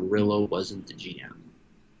Lamoriello wasn't the GM.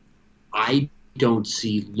 I don't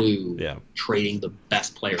see Lou trading the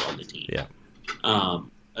best player on the team. Yeah.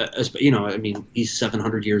 I mean, he's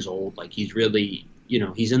 700 years old. Like, he's really,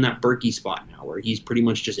 he's in that Berkey spot now where he's pretty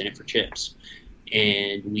much just in it for chips.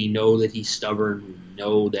 And we know that he's stubborn. We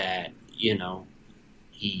know that,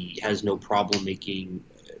 he has no problem making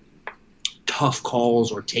tough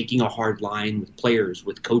calls or taking a hard line with players,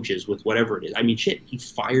 with coaches, with whatever it is. I mean, shit, he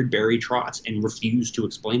fired Barry Trotz and refused to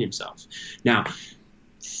explain himself. Now,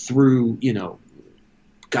 through,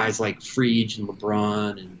 guys like Frege and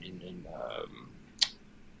LeBron and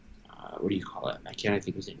what do you call it? I can't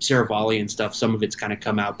think of his name. Saravalli and stuff. Some of it's kind of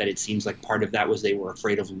come out that it seems like part of that was they were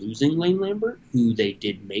afraid of losing Lane Lambert, who they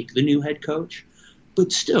did make the new head coach.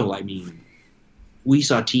 But still, I mean, we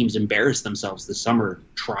saw teams embarrass themselves this summer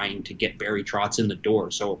trying to get Barry Trotz in the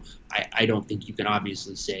door. So I don't think you can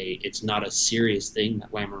obviously say it's not a serious thing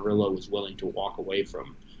that Lamoriello was willing to walk away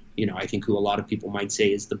from. I think who a lot of people might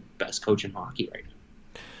say is the best coach in hockey right now.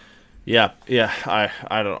 Yeah.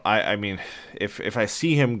 I mean, if I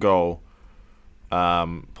see him go,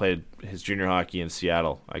 played his junior hockey in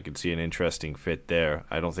Seattle, I could see an interesting fit there.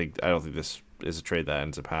 I don't think this is a trade that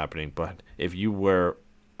ends up happening. But if you were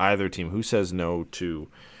either team, who says no to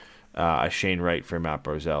a Shane Wright for Matt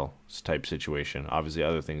Barzal type situation? Obviously,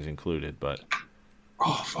 other things included, but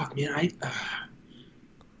oh fuck, man,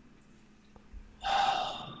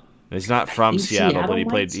 he's not from Seattle, but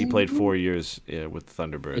he played 4 years with the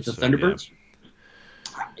Thunderbirds. With the Thunderbirds.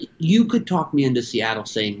 Yeah. You could talk me into Seattle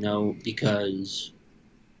saying no because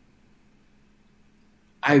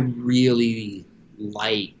I really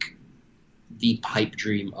like the pipe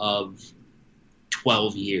dream of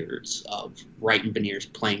 12 years of Wright and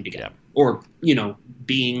Beniers playing together. Or,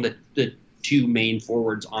 being the two main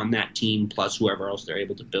forwards on that team plus whoever else they're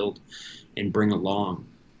able to build and bring along.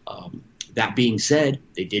 That being said,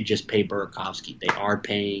 they did just pay Burakovsky. They are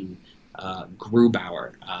paying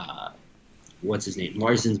Grubauer. What's his name?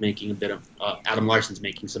 Larson's making a bit of Adam Larson's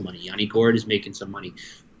making some money. Yanni Gourde is making some money.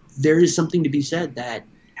 There is something to be said that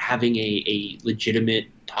having a legitimate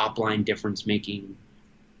top-line difference-making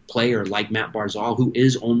player like Matt Barzal, who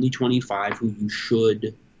is only 25, who you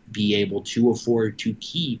should be able to afford to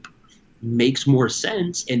keep, makes more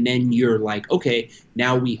sense. And then you're like, okay,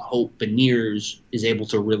 now we hope Beniers is able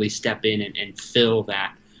to really step in and fill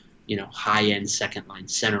that, high-end second-line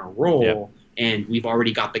center role. Yep. And we've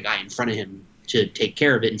already got the guy in front of him to take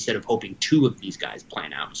care of it instead of hoping two of these guys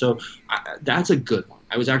plan out. So that's a good one.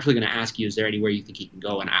 I was actually going to ask you, is there anywhere you think he can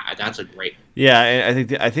go? And that's a great one. Yeah,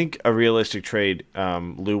 and I think a realistic trade,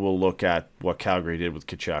 Lou will look at what Calgary did with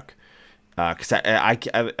Tkachuk. Because I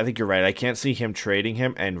think you're right. I can't see him trading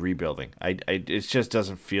him and rebuilding. It just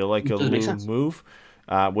doesn't feel like a Lou move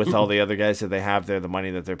with all the other guys that they have there, the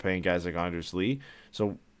money that they're paying guys like Anders Lee.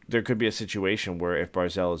 So there could be a situation where if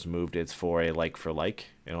Barzal is moved, it's for a like for like,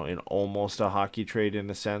 in almost a hockey trade in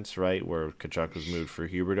a sense, right? Where Tkachuk was moved for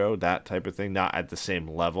Huberdeau, that type of thing. Not at the same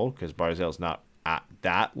level because Barzal's not at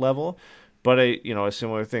that level, but a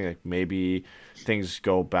similar thing. Like maybe things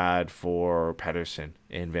go bad for Pettersson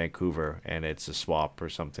in Vancouver and it's a swap or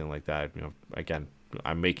something like that. Again,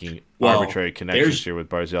 I'm making arbitrary connections here with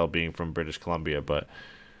Barzal being from British Columbia, but.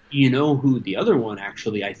 You know who the other one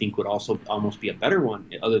actually I think would also almost be a better one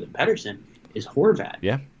other than Pettersson is Horvat.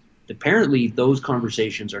 Yeah. Apparently those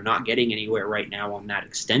conversations are not getting anywhere right now on that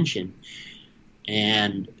extension.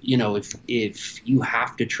 And, if you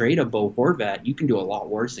have to trade a Bo Horvat, you can do a lot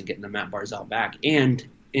worse than getting the Matt Barzal back. And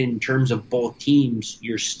in terms of both teams,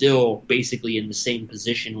 you're still basically in the same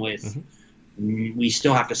position with we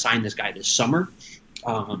still have to sign this guy this summer.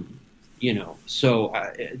 So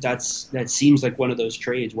that seems like one of those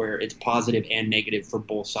trades where it's positive and negative for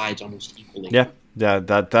both sides almost equally. Yeah,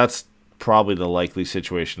 that's probably the likely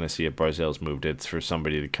situation I see if Barzal's moved. It's for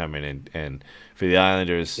somebody to come in and for the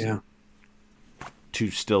Islanders to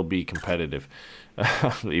still be competitive,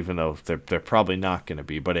 even though they're probably not going to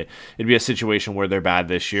be. But it'd be a situation where they're bad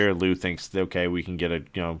this year. Lou thinks, okay, we can get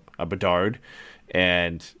a Bedard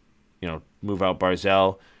and move out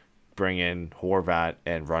Barzal, bring in Horvat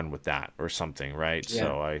and run with that or something, right? Yeah.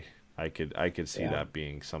 So I could see that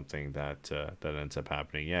being something that that ends up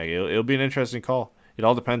happening. Yeah, it'll be an interesting call. It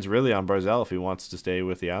all depends really on Barzal if he wants to stay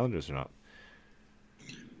with the Islanders or not.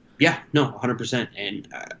 Yeah, no, 100%. And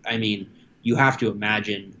I mean, you have to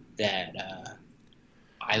imagine that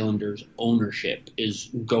Islanders ownership is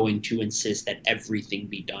going to insist that everything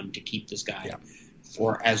be done to keep this guy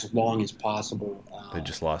for as long as possible. They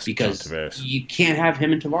just lost because Tavares. You can't have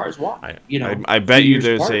him and Tavares walk. I bet you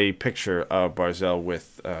there's a picture of Barzal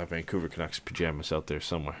with Vancouver Canucks pajamas out there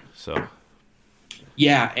somewhere. So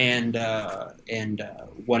yeah, and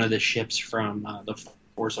one of the ships from the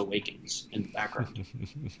Force Awakens in the background.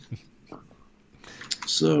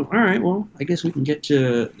 So, all right, well, I guess we can get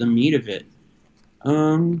to the meat of it.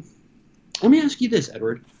 Let me ask you this,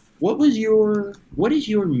 Edward. What is your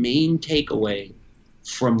main takeaway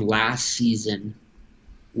from last season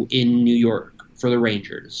in New York for the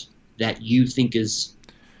Rangers that you think is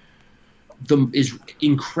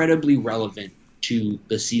incredibly relevant to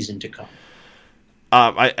the season to come?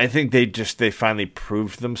 I think they finally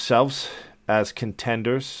proved themselves as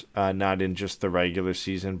contenders, not in just the regular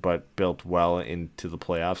season, but built well into the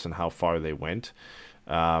playoffs and how far they went.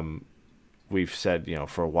 We've said,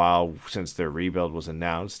 for a while since their rebuild was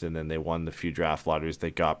announced, and then they won the few draft lotteries. They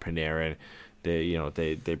got Panarin.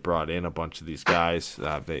 They brought in a bunch of these guys.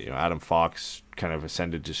 Adam Fox kind of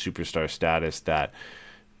ascended to superstar status. That,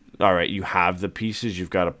 all right, you have the pieces, you've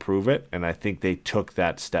got to prove it. And I think they took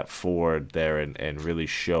that step forward there and really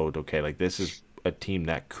showed, okay, like this is a team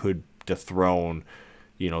that could dethrone,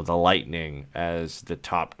 the Lightning as the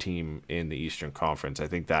top team in the Eastern Conference. I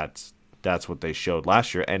think that's what they showed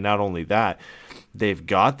last year. And not only that, they've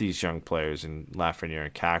got these young players in Lafreniere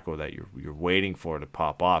and Kakko that you're waiting for to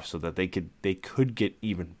pop off, so that they could get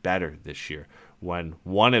even better this year when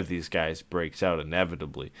one of these guys breaks out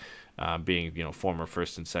inevitably, being former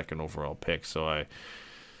first and second overall pick. So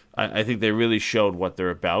I think they really showed what they're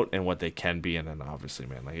about and what they can be. And then obviously,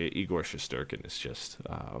 man, like Igor Shesterkin is just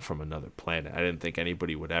from another planet. I didn't think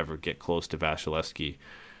anybody would ever get close to Vasilevsky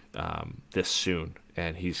this soon,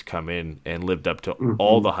 and he's come in and lived up to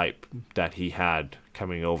all the hype that he had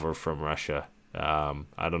coming over from Russia.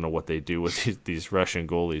 I don't know what they do with these Russian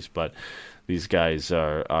goalies, but these guys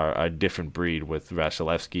are a different breed with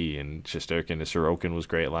Vasilevsky and Shesterkin. Sorokin was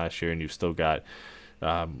great last year, and you've still got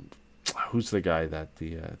who's the guy that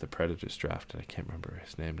the Predators drafted? I can't remember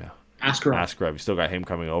his name now. Askarov. You still got him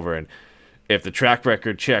coming over, and if the track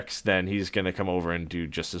record checks, then he's going to come over and do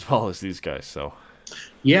just as well as these guys. So,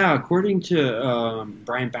 yeah, according to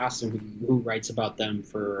Brian Baston, who writes about them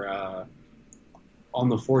for on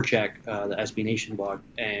the Forecheck, the SB Nation blog,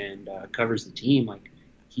 and covers the team, like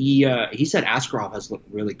he said Askarov has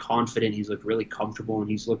looked really confident, he's looked really comfortable, and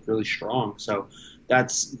he's looked really strong. So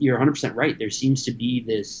you're 100% right. There seems to be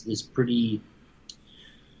this pretty,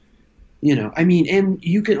 and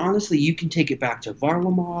you can take it back to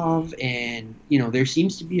Varlamov, and there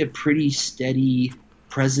seems to be a pretty steady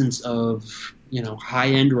presence of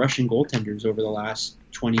high-end Russian goaltenders over the last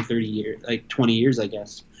 20, 30 years, like 20 years, I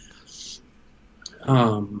guess.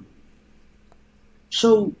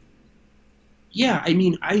 So, yeah,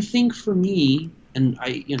 I think for me, and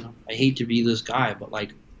I hate to be this guy, but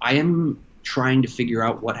like I am trying to figure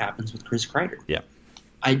out what happens with Chris Kreider. Yeah.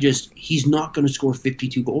 He's not going to score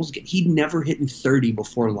 52 goals again. He'd never hit 30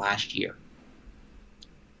 before last year.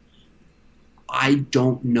 I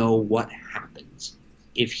don't know what happens.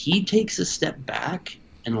 If he takes a step back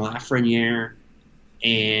and Lafreniere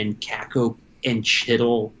and Kakko and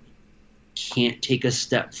Chittle can't take a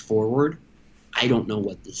step forward, I don't know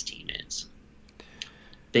what this team is.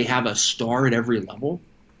 They have a star at every level.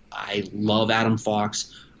 I love Adam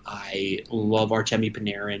Fox. I love Artemi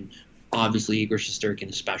Panarin. Obviously, Igor Shesterkin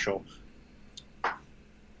is special.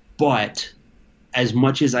 But as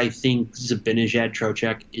much as I think Zibanejad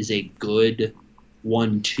Trocheck is a good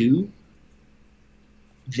 1-2,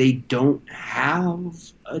 they don't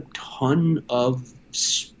have a ton of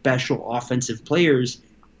special offensive players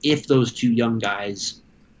if those two young guys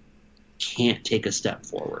can't take a step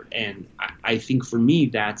forward. And I think for me,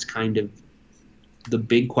 that's kind of the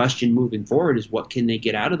big question moving forward, is what can they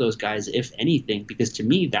get out of those guys, if anything? Because to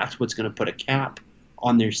me, that's what's going to put a cap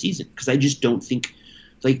on their season. Because I just don't think,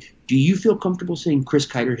 like, do you feel comfortable saying Chris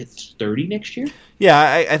Kreider hits 30 next year?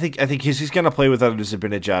 Yeah, I think he's going to play with either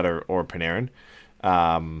Zibanejad or Panarin.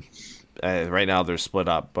 Right now they're split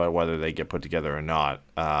up, but whether they get put together or not,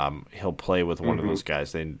 he'll play with one of those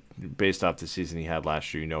guys. based off the season he had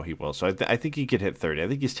last year, he will. So I think he could hit 30. I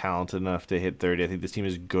think he's talented enough to hit 30. I think this team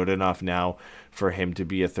is good enough now for him to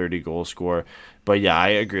be a 30-goal scorer. But yeah, I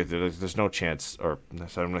agree. There's no chance, or I'm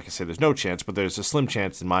not going to say there's no chance, but there's a slim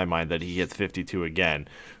chance in my mind that he hits 52 again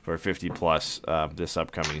or 50-plus this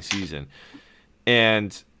upcoming season.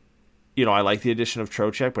 And I like the addition of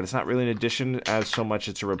Trocheck, but it's not really an addition as so much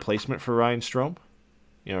it's a replacement for Ryan Strome.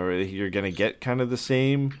 You're going to get kind of the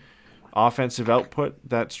same offensive output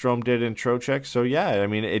that Strome did in Trocheck. So, yeah, I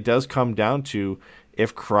mean, it does come down to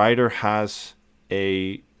if Kreider has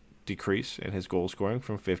a decrease in his goal scoring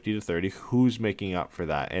from 50 to 30, who's making up for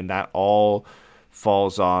that? And that all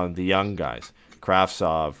falls on the young guys.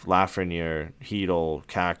 Kravtsov, Lafreniere, Hedl,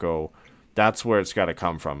 Kakko. That's where it's got to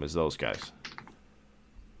come from, is those guys.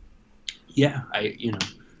 Yeah,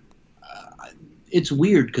 it's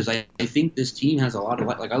weird because I think this team has a lot of,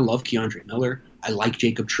 I love Keandre Miller. I like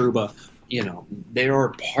Jacob Trouba. There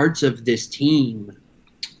are parts of this team,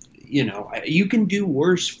 you can do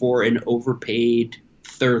worse for an overpaid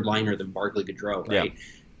third liner than Barclay Goodrow, right?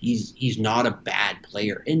 Yeah. He's not a bad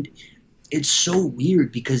player. And it's so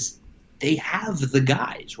weird because they have the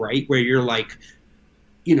guys, right? Where you're like,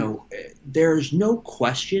 there's no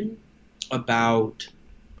question about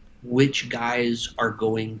which guys are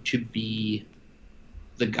going to be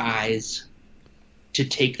the guys to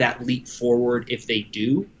take that leap forward if they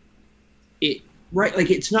do it, right?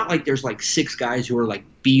 Like, it's not like there's like 6 guys who are like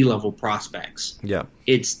B-level prospects. Yeah.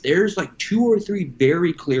 There's like 2 or 3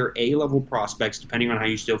 very clear A-level prospects, depending on how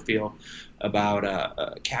you still feel about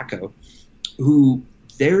Kakko, who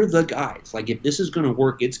they're the guys. Like, if this is going to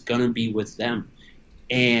work, it's going to be with them.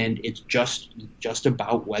 And it's just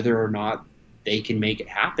about whether or not they can make it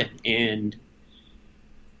happen. And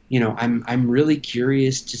I'm really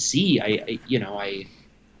curious to see. I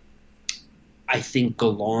think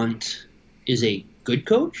Gallant is a good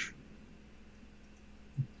coach,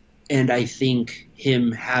 and I think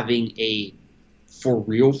him having a for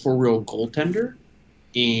real goaltender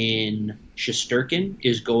in Shesterkin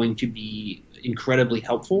is going to be incredibly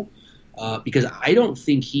helpful. Because I don't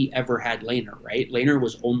think he ever had Lehner, right? Lehner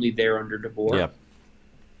was only there under DeBoer. Yeah.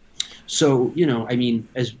 So,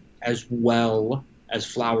 as well as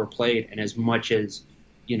Flower played, and as much as,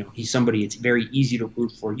 he's somebody it's very easy to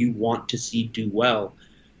root for, you want to see do well,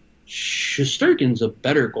 Shesterkin's a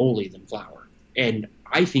better goalie than Flower. And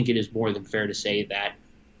I think it is more than fair to say that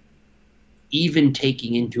even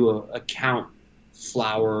taking into account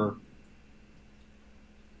Flower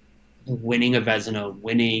winning a Vezina,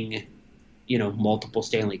 winning, multiple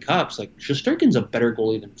Stanley Cups, like, Shesterkin's a better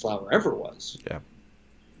goalie than Flower ever was. Yeah.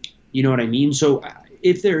 You know what I mean? So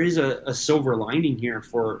if there is a silver lining here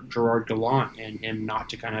for Gerard Gallant and him not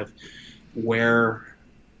to kind of wear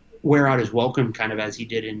out his welcome kind of as he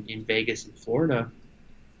did in Vegas and Florida,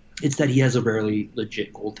 it's that he has a very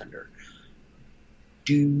legit goaltender.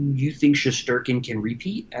 Do you think Shesterkin can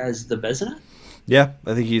repeat as the Vezina? Yeah,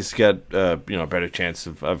 I think he's got a better chance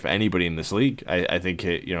of anybody in this league. I think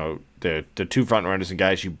the 2 front runners and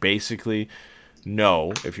guys you basically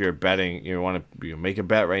know if you're betting, you want to make a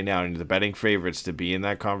bet right now, and the betting favorites to be in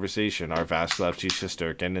that conversation are Vasilevsky,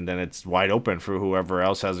 Shesterkin, and then it's wide open for whoever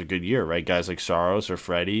else has a good year, right? Guys like Saros or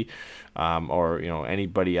Freddie, or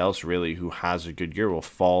anybody else really who has a good year will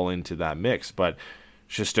fall into that mix. But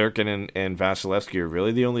Shesterkin and Vasilevsky are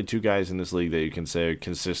really the only 2 guys in this league that you can say are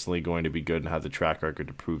consistently going to be good and have the track record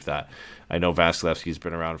to prove that. I know Vasilevsky's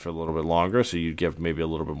been around for a little bit longer, so you'd give maybe a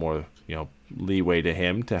little bit more, leeway to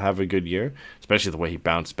him to have a good year, especially the way he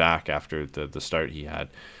bounced back after the start he had.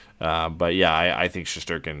 But yeah, I think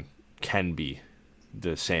Shesterkin can be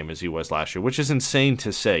the same as he was last year, which is insane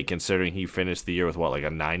to say considering he finished the year with like a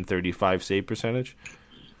 .935 save percentage.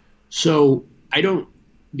 So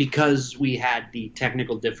because we had the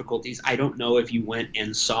technical difficulties, I don't know if you went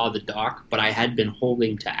and saw the doc, but I had been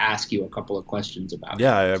holding to ask you a couple of questions about it.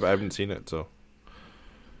 Yeah, I haven't seen it,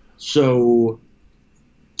 So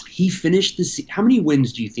he finished how many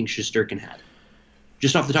wins do you think Shesterkin had?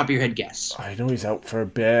 Just off the top of your head, guess. I know he's out for a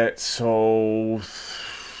bit, so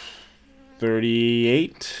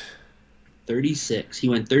 38? 36. He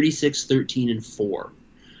went 36, 13, and 4.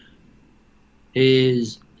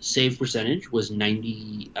 His save percentage was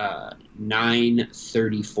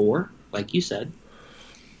 934, like you said.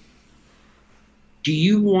 Do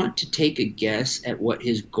you want to take a guess at what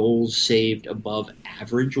his goals saved above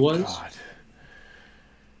average was? God.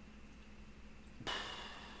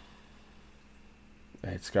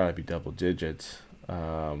 It's got to be double digits.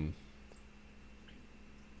 I'm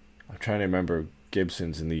trying to remember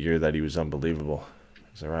Gibson's in the year that he was unbelievable. It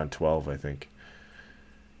was around 12, I think.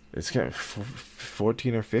 It's got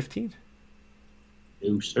 14 or 15?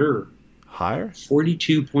 No, sir. Higher?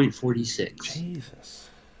 42.46. Jesus.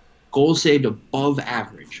 Goals saved above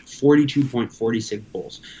average, 42.46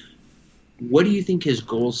 goals. What do you think his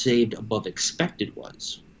goals saved above expected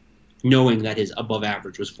was, knowing that his above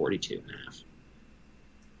average was 42.5?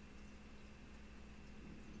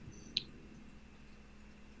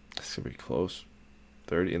 This could be close.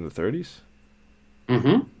 30 in the 30s?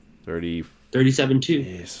 Mm-hmm. 30.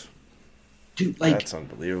 37.2. Jeez. Dude, like, That's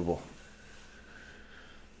unbelievable.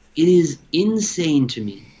 it is insane to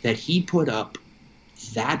me that he put up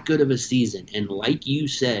that good of a season. And like you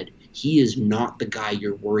said, he is not the guy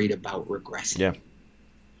you're worried about regressing. Yeah.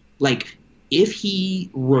 Like, if he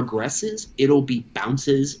regresses, it'll be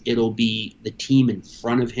bounces. It'll be the team in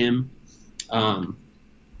front of him. One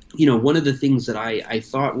of the things that I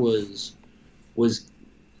thought was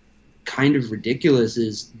kind of ridiculous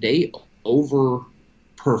is they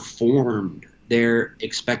overperformed their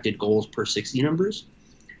expected goals per 60 numbers,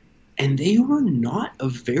 and they were not a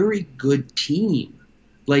very good team.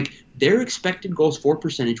 Like, their expected goals for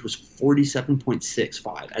percentage was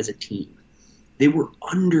 47.65 as a team. They were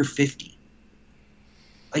under 50.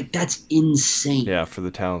 Like, that's insane. Yeah, for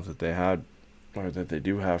the talent that they had, or that they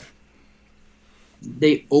do have.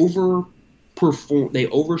 They overperformed. They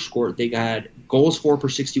overscored. They got goals for per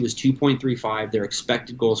 60 was 2.35. Their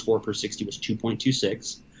expected goals for per 60 was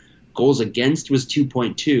 2.26. Goals against was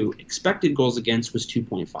 2.2. Expected goals against was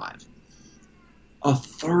 2.5. A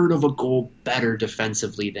third of a goal better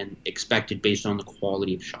defensively than expected based on the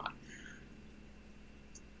quality of shot.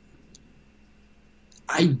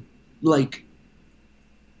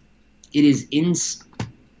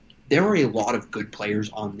 There are a lot of good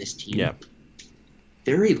players on this team. Yeah.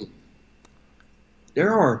 There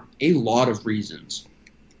are a lot of reasons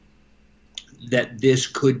that this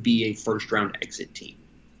could be a first-round exit team,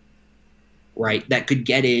 right? That could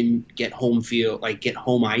get in, get home field, like get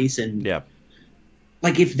home ice, and Yeah.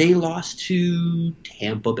 like if they lost to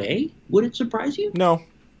Tampa Bay, would it surprise you? No.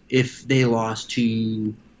 If they lost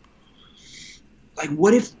to, like,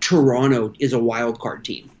 what if Toronto is a wild card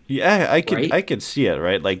team? Yeah, Right? I could see it,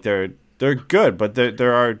 right? Like they're good, but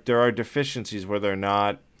there are deficiencies where they're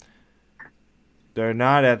not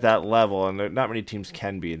at that level, and not many teams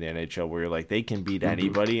can be in the NHL where you're like they can beat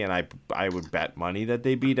anybody, and I would bet money that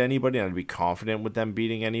they beat anybody, and I'd be confident with them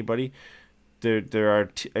beating anybody. There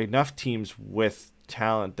are enough teams with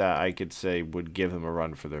talent that I could say would give them a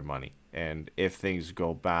run for their money, and if things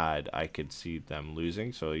go bad, I could see them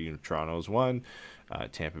losing. So Toronto's one,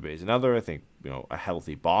 Tampa Bay's another. I think a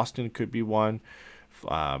healthy Boston could be one.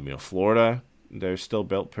 Florida, they're still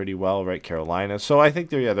built pretty well, right? Carolina. So I think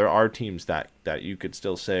there are teams that you could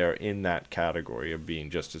still say are in that category of being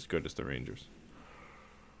just as good as the Rangers.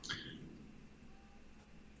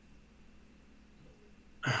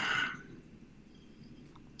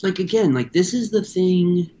 Like, again, like this is the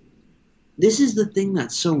thing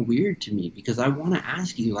that's so weird to me, because I want to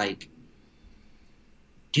ask you, like,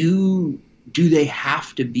 do they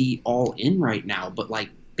have to be all in right now? But like,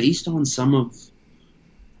 based on some of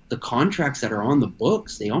the contracts that are on the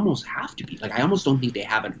books, they almost have to be. Like, I almost don't think they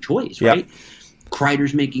have a choice, right? Yep.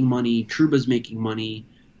 Kreider's making money, Trouba's making money,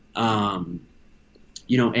 and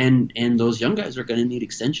those young guys are going to need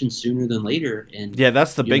extensions sooner than later. And yeah,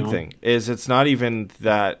 that's the big thing. Is it's not even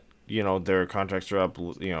that their contracts are up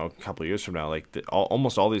a couple of years from now. Like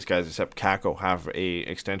almost all these guys except Kakko have a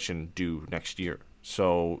extension due next year.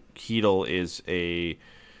 So Hedl is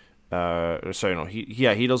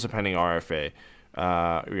Hedel's a pending RFA.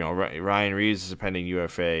 Ryan Reeves is a pending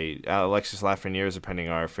UFA. Alexis Lafreniere is a pending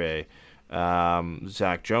RFA.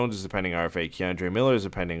 Zach Jones is a pending RFA. Keandre Miller is a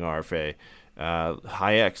pending RFA.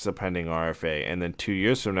 Hayek is a pending RFA. And then 2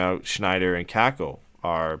 years from now, Schneider and Kakko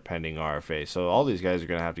are pending RFA. So all these guys are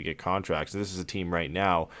going to have to get contracts. This is a team right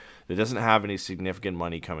now that doesn't have any significant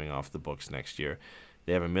money coming off the books next year.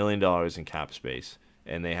 They have $1 million in cap space,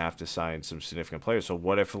 and they have to sign some significant players. So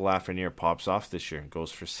what if Lafreniere pops off this year and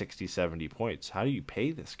goes for 60, 70 points? How do you pay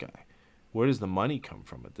this guy? Where does the money come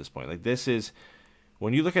from at this point? Like, this is,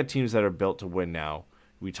 when you look at teams that are built to win now,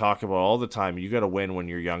 we talk about all the time, you got to win when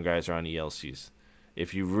your young guys are on ELCs.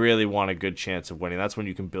 If you really want a good chance of winning, that's when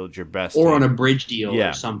you can build your best or team. on a bridge deal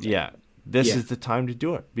or something. Yeah. This is the time to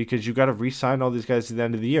do it, because you got to re-sign all these guys at the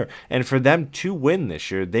end of the year. And for them to win this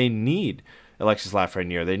year, they need Alexis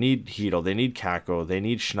Lafreniere, they need Hedl, they need Kakko, they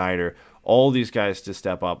need Schneider, all these guys to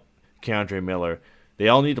step up, Keandre Miller. They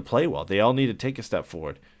all need to play well. They all need to take a step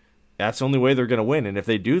forward. That's the only way they're going to win. And if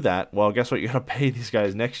they do that, well, guess what? You're going to pay these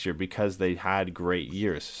guys next year because they had great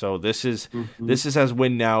years. So this is as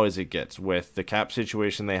win now as it gets, with the cap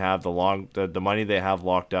situation they have, the money they have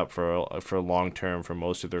locked up for long term for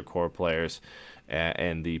most of their core players,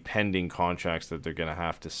 and the pending contracts that they're going to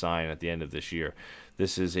have to sign at the end of this year.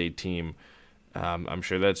 This is a team, I'm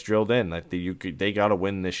sure that's drilled in, that they got to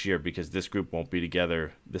win this year because this group won't be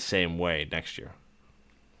together the same way next year.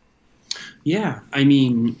 Yeah, I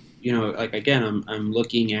mean, like again, I'm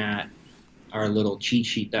looking at our little cheat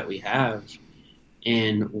sheet that we have,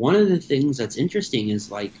 and one of the things that's interesting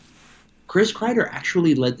is like Chris Kreider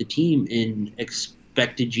actually led the team in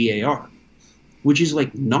expected GAR, which is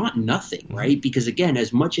like not nothing, right? Because again,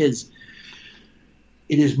 as much as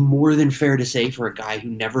it is more than fair to say for a guy who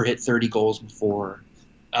never hit 30 goals before,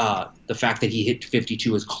 the fact that he hit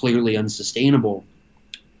 52 is clearly unsustainable.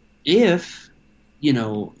 If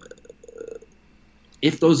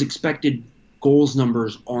those expected goals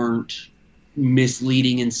numbers aren't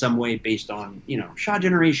misleading in some way based on, shot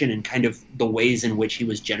generation and kind of the ways in which he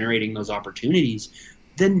was generating those opportunities,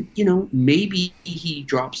 then, maybe he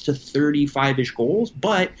drops to 35-ish goals.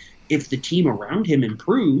 But if the team around him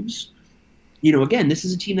improves, again, this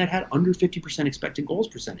is a team that had under 50% expected goals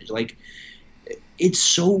percentage. Like, it's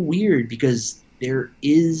so weird because there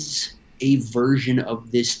is a version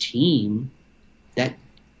of this team that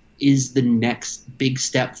is the next big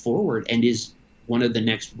step forward and is one of the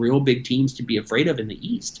next real big teams to be afraid of in the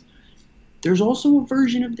East. There's also a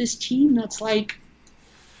version of this team that's like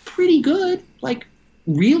pretty good, like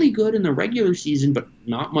really good in the regular season, but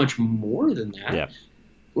not much more than that. Yeah.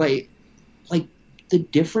 Like the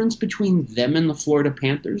difference between them and the Florida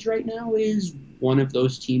Panthers right now is one of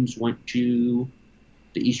those teams went to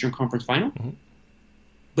the Eastern Conference Final. Mm-hmm.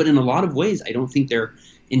 But in a lot of ways, I don't think they're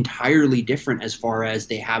entirely different as far as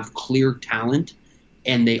they have clear talent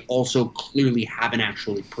and they also clearly haven't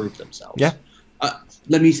actually proved themselves. Yeah.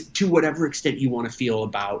 To whatever extent you want to feel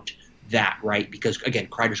about that, right? Because, again,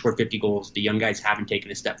 Kreider scored 50 goals. The young guys haven't taken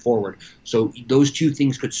a step forward. So those two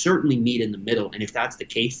things could certainly meet in the middle. And if that's the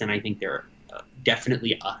case, then I think they're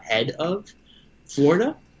definitely ahead of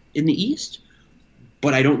Florida in the East.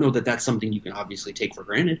 But I don't know that that's something you can obviously take for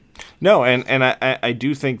granted. No, and I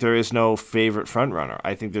do think there is no favorite front runner.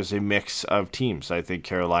 I think there's a mix of teams. I think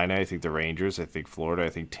Carolina, I think the Rangers, I think Florida, I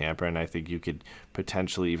think Tampa, and I think you could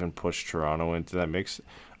potentially even push Toronto into that mix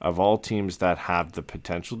of all teams that have the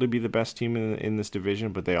potential to be the best team in this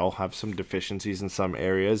division, but they all have some deficiencies in some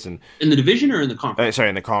areas. And in the division or in the conference?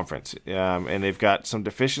 In the conference. And they've got some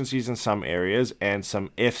deficiencies in some areas and some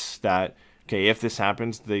ifs that, okay, if this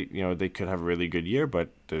happens, they could have a really good year, but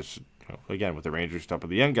there's, again, with the Rangers top of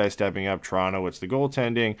the young guys stepping up, Toronto, it's the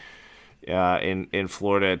goaltending. In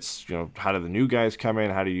Florida, it's, how do the new guys come in?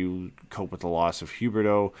 How do you cope with the loss of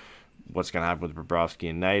Huberdeau? What's going to happen with Bobrovsky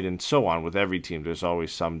and Knight, and so on. With every team, there's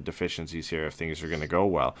always some deficiencies here if things are going to go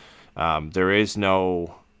well. There is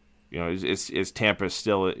no, it's Tampa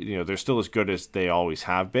still, they're still as good as they always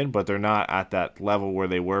have been, but they're not at that level where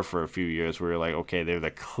they were for a few years where you're like, okay, they're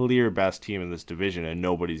the clear best team in this division and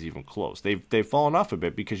nobody's even close. They've fallen off a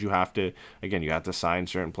bit because you have to sign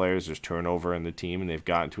certain players. There's turnover in the team, and they've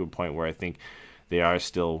gotten to a point where I think they are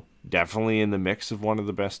still definitely in the mix of one of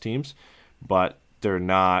the best teams, but they're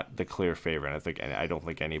not the clear favorite. I don't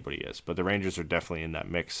think anybody is, but the Rangers are definitely in that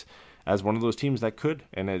mix as one of those teams that could,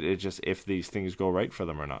 and it just if these things go right for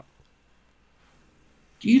them or not.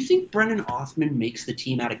 Do you think Brennan Othmann makes the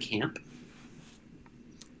team out of camp?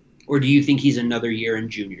 Or do you think he's another year in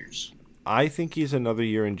juniors? I think he's another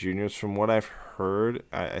year in juniors. From what I've heard,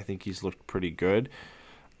 I think he's looked pretty good.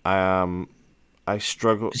 I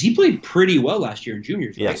struggle. Because he played pretty well last year in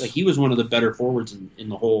juniors, right? Yes. Like, he was one of the better forwards in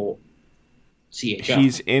the whole CHL.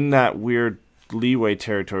 He's in that weird leeway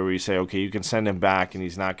territory where you say, okay, you can send him back and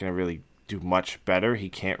he's not going to really do much better. He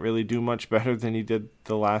can't really do much better than he did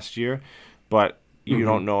the last year. But you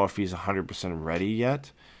don't know if he's 100% ready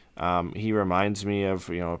yet. He reminds me of,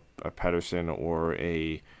 a Pettersson or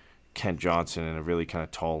a Kent Johnson and a really kind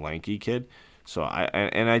of tall, lanky kid. So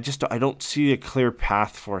I don't see a clear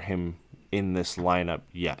path for him in this lineup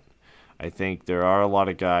yet. I think there are a lot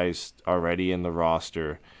of guys already in the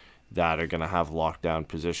roster that are going to have lockdown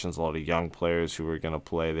positions, a lot of young players who are going to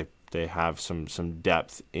play. They have some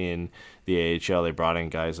depth in the AHL. They brought in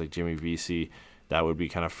guys like Jimmy Vesey that would be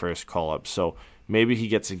kind of first call-up. So maybe he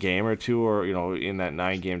gets a game or two or, in that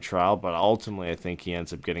 9-game trial, but ultimately I think he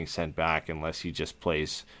ends up getting sent back unless he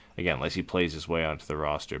plays his way onto the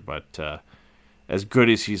roster. But as good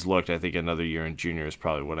as he's looked, I think another year in junior is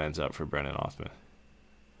probably what ends up for Brennan Othmann.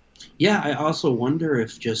 Yeah, I also wonder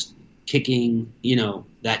if just kicking,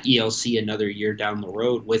 that ELC another year down the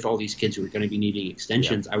road with all these kids who are going to be needing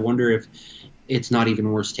extensions, I wonder if it's not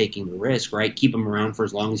even worth taking the risk, right? Keep him around for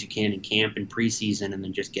as long as you can in camp and preseason, and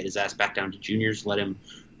then just get his ass back down to juniors, let him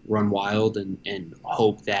run wild and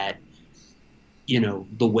hope that,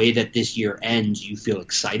 the way that this year ends, you feel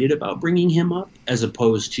excited about bringing him up as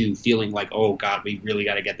opposed to feeling like, oh God, we really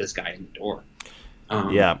got to get this guy in the door.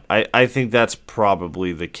 Yeah, I think that's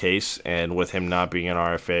probably the case. And with him not being an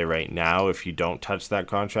RFA right now, if you don't touch that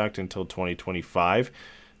contract until 2025,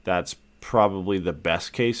 that's probably the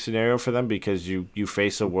best case scenario for them, because you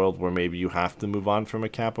face a world where maybe you have to move on from a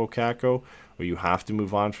Capo Caco, or you have to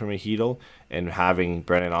move on from a Hedel, and having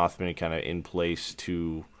Brennan Othmann kind of in place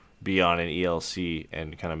to be on an ELC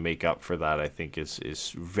and kind of make up for that, I think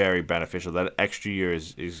is very beneficial. That extra year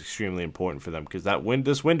is extremely important for them, because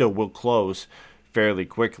this window will close fairly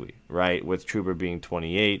quickly, right? With Trouba being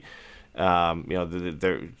 28, Panarin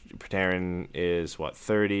is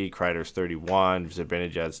 30, Kreider's 31,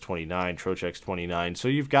 Zibanejad's 29, Trocheck's 29. So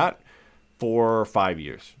you've got 4 or 5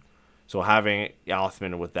 years. So having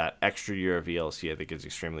Othmann with that extra year of ELC, I think, is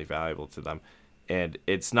extremely valuable to them. And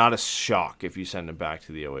it's not a shock if you send him back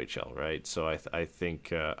to the OHL, right? So I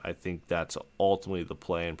think that's ultimately the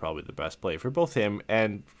play, and probably the best play for both him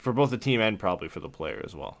and for both the team, and probably for the player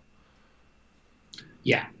as well.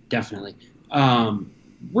 Yeah, definitely.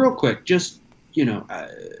 Real quick, just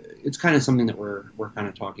it's kind of something that we're kind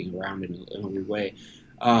of talking around in a weird way.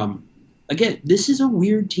 Again, this is a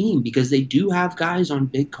weird team because they do have guys on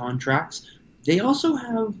big contracts. They also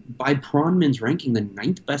have, by Pronman's ranking, the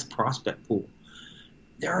 9th best prospect pool.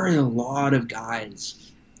 There are a lot of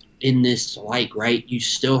guys in this, right? You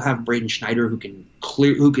still have Braden Schneider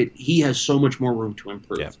he has so much more room to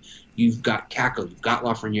improve. Yeah. You've got Kakko, you've got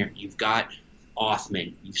Lafreniere, you've got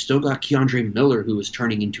Othmann, you've still got Keandre Miller, who is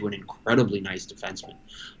turning into an incredibly nice defenseman.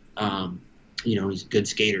 He's a good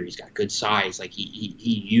skater, he's got good size,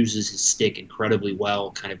 he uses his stick incredibly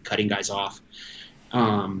well, kind of cutting guys off.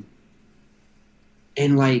 I'm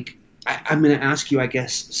going to ask you, I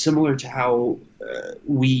guess, similar to how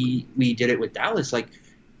we did it with Dallas,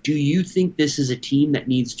 do you think this is a team that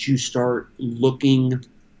needs to start looking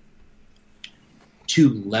to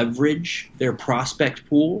leverage their prospect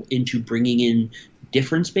pool into bringing in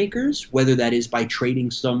difference makers, whether that is by trading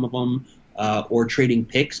some of them or trading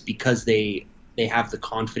picks, because they have the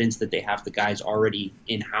confidence that they have the guys already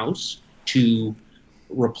in-house to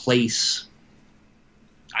replace,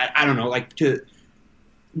 I don't know,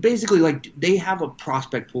 they have a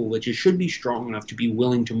prospect pool which should be strong enough to be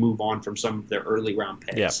willing to move on from some of their early round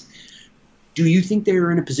picks. Yeah. Do you think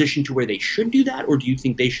they're in a position to where they should do that, or do you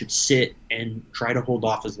think they should sit and try to hold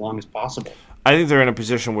off as long as possible? I think they're in a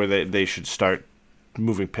position where they should start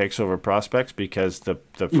moving picks over prospects, because the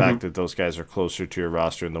fact that those guys are closer to your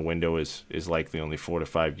roster in the window is likely only 4 to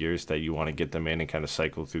 5 years that you want to get them in and kind of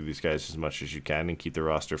cycle through these guys as much as you can and keep the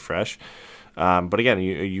roster fresh. But again,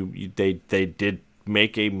 they did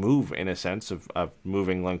make a move, in a sense, of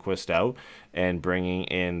moving Lundqvist out and bringing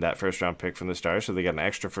in that first-round pick from the Stars. So they got an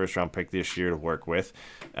extra first-round pick this year to work with,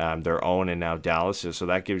 their own, and now Dallas's. So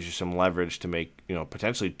that gives you some leverage to make,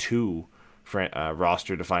 potentially 2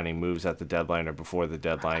 roster-defining moves at the deadline or before the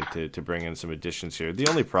deadline to bring in some additions here. The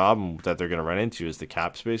only problem that they're going to run into is the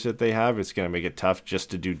cap space that they have. It's going to make it tough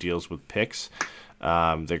just to do deals with picks. They're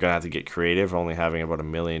going to have to get creative, only having about $1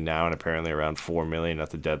 million now and apparently around $4 million at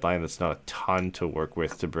the deadline. That's not a ton to work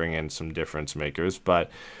with to bring in some difference makers,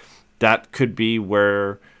 but that could be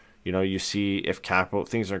where, you see if Kakko,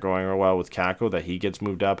 things aren't going well with Kakko, that he gets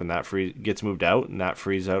moved up and that gets moved out, and that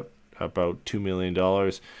frees out about $2 million.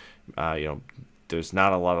 There's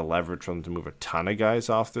not a lot of leverage for them to move a ton of guys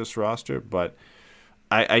off this roster, but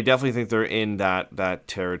I definitely think they're in that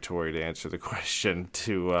territory, to answer the question,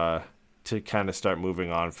 to kind of start moving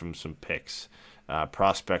on from some picks.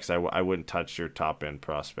 Prospects, I wouldn't touch your top-end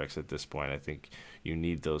prospects at this point. I think you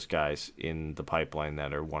need those guys in the pipeline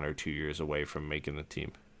that are 1 or 2 years away from making the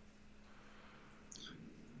team.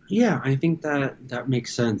 Yeah, I think that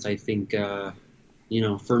makes sense. I think,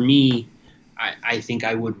 for me, I think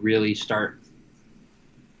I would really start...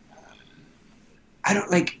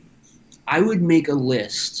 I would make a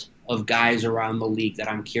list of guys around the league that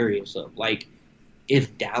I'm curious of.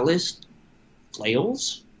 If Dallas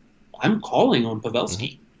flails, I'm calling on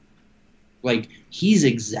Pavelski. He's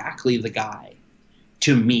exactly the guy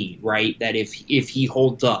to me, right? That if he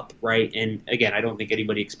holds up, right? And again, I don't think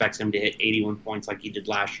anybody expects him to hit 81 points like he did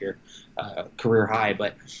last year, career high.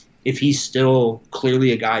 But if he's still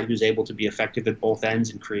clearly a guy who's able to be effective at both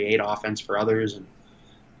ends and create offense for others, and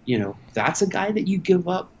that's a guy that you give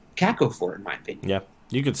up Kakko for, in my opinion. Yeah,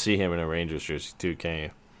 you could see him in a Rangers jersey too,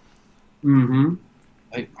 can't you? Mm-hmm.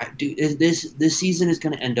 This season is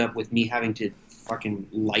going to end up with me having to fucking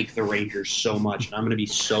like the Rangers so much, and I'm going to be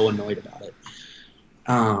so annoyed about it.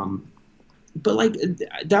 But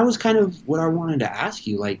that was kind of what I wanted to ask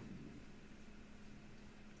you.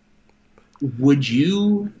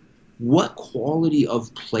 what quality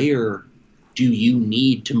of player do you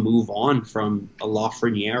need to move on from a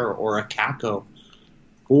Lafreniere or a Kakko?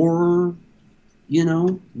 Or,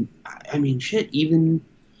 I mean, shit, even,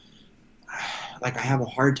 like, I have a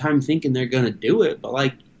hard time thinking they're going to do it, but,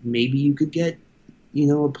 like, maybe you could get,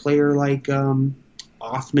 a player like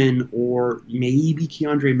Othman or maybe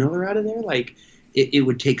Keandre Miller out of there. Like, it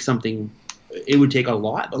would take a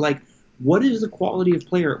lot, but, like, what is the quality of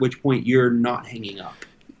player at which point you're not hanging up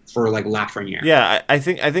for, like, Lafreniere? Yeah, I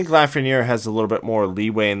think Lafreniere has a little bit more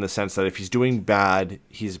leeway in the sense that if he's doing bad,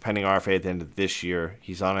 he's a pending RFA at the end of this year.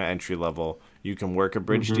 He's on an entry level. You can work a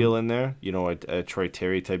bridge deal in there, a Troy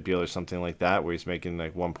Terry type deal or something like that, where he's making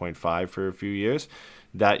like 1.5 for a few years.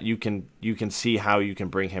 That you can see how you can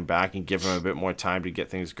bring him back and give him a bit more time to get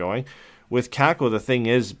things going. With Kakko, the thing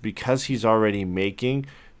is, because he's already making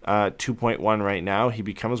 2.1 right now, he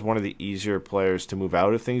becomes one of the easier players to move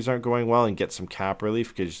out if things aren't going well and get some cap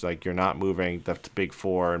relief, because like you're not moving the big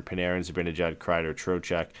four and Panarin, Zibanejad, Kreider,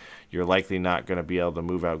 Trocheck. You're likely not going to be able to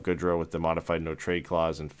move out Goodrow with the modified no trade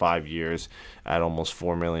clause in 5 years at almost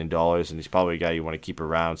 $4 million, and he's probably a guy you want to keep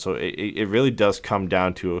around. So it really does come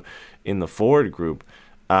down to, in the forward group,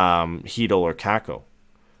 Chytil or Kakko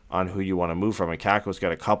on who you want to move from. And Kakko's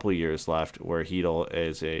got a couple of years left, where Chytil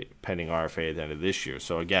is a pending RFA at the end of this year.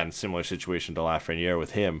 So again, similar situation to Lafreniere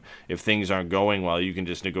with him. If things aren't going well, you can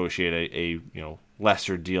just negotiate a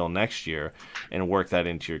lesser deal next year and work that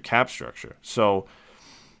into your cap structure. So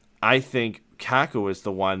I think Kakko is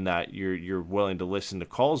the one that you're willing to listen to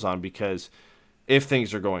calls on, because if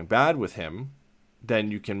things are going bad with him,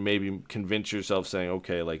 then you can maybe convince yourself saying,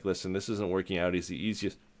 okay, like, listen, this isn't working out. He's the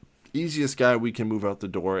easiest guy we can move out the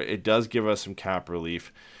door. It does give us some cap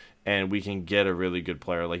relief, and we can get a really good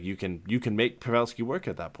player. Like, you can make Pavelski work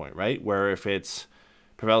at that point, right? Where if it's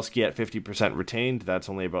Pavelski at 50% retained, that's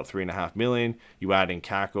only about $3.5 million. You add in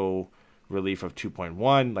Kakko relief of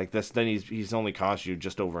 2.1, like this, then he's only cost you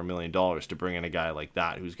just over $1 million to bring in a guy like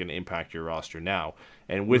that who's going to impact your roster now.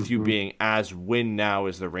 And with you being as win now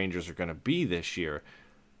as the Rangers are going to be this year,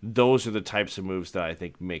 those are the types of moves that I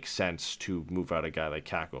think make sense to move out a guy like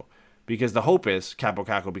Kakko. Because the hope is Kaapo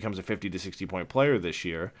Kakko becomes a 50 to 60 point player this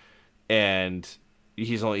year, and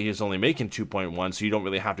he's only making 2.1, so you don't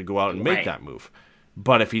really have to go out and make that move.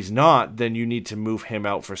 But if he's not, then you need to move him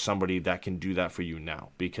out for somebody that can do that for you now,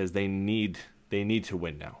 because they need to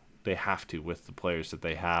win now. They have to, with the players that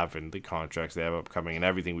they have and the contracts they have upcoming and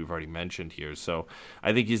everything we've already mentioned here. So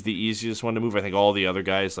I think he's the easiest one to move. I think all the other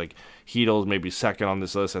guys, like Chytil, maybe second on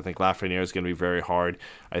this list. I think Lafreniere is going to be very hard.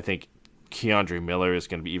 I think Keandre Miller is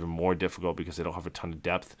going to be even more difficult because they don't have a ton of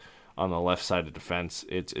depth on the left side of defense.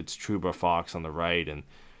 It's Trouba, Fox on the right, and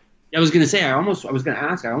I was going to say, I was going to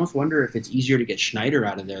ask, I almost wonder if it's easier to get Schneider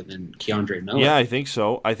out of there than Keandre Miller. Yeah, I think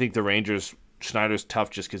so. I think the Rangers, Schneider's tough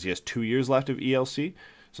just because he has 2 years left of ELC,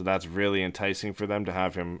 so that's really enticing for them to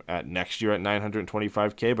have him at next year at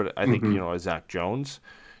 $925K. But I think, a Zach Jones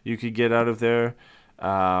you could get out of there.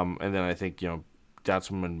 And then I think, that's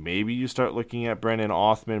when maybe you start looking at Brennan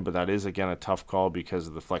Othman, but that is, again, a tough call because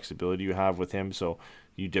of the flexibility you have with him. So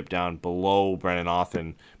you dip down below Brennan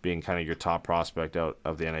Othman being kind of your top prospect out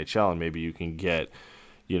of the NHL, and maybe you can get,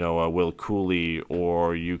 a Will Cooley,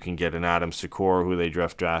 or you can get an Adam Sikor who they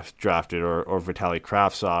drafted, or Vitaly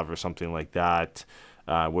Kravtsov or something like that,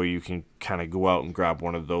 where you can kind of go out and grab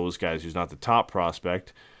one of those guys who's not the top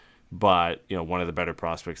prospect, but one of the better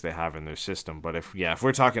prospects they have in their system. But if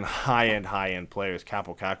we're talking high end players,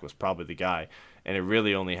 Kaapo Kakko is probably the guy, and it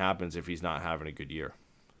really only happens if he's not having a good year.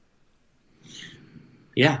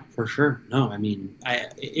 Yeah, for sure. No, I mean,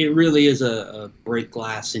 it really is a break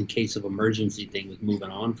glass in case of emergency thing with moving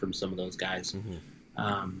on from some of those guys.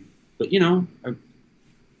 But Kevin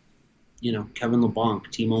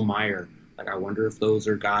LeBlanc, Timo Meier, like, I wonder if those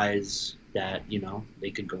are guys that they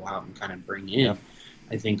could go out and kind of bring in. Yep.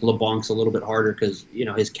 I think LeBlanc's a little bit harder because,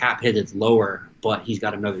 his cap hit is lower, but he's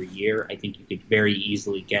got another year. I think you could very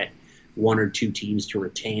easily get one or two teams to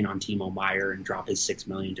retain on Timo Meier and drop his $6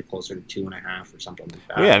 million to closer to 2.5 or something like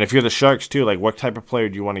that. Yeah, and if you're the Sharks too, like, what type of player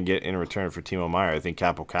do you want to get in return for Timo Meier? I think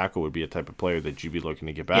Kaapo Kakko would be a type of player that you'd be looking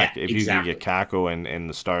to get back. Yeah, if you can get Kakko and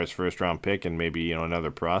the Stars' first round pick and maybe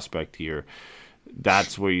another prospect here,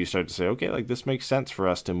 that's where you start to say, okay, like, this makes sense for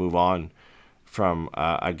us to move on from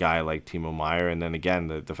a guy like Timo Meier. And then again,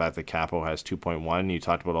 the fact that Kaapo has 2.1, you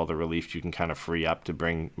talked about all the relief you can kind of free up to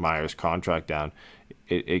bring Meier's contract down.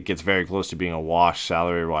 It gets very close to being a wash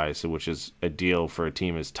salary-wise, which is a deal for a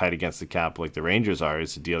team as tight against the cap like the Rangers are.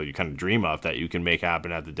 It's a deal you kind of dream of that you can make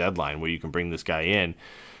happen at the deadline, where you can bring this guy in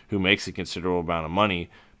who makes a considerable amount of money,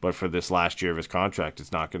 but for this last year of his contract,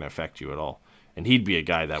 it's not going to affect you at all. and he'd be a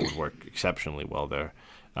guy that would work exceptionally well there.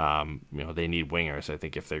 They need wingers. I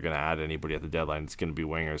think if they're going to add anybody at the deadline, it's going to be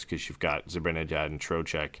wingers because you've got Zibanejad and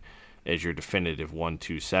Trocheck as your definitive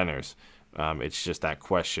 1-2 centers. It's just that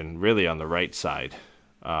question really on the right side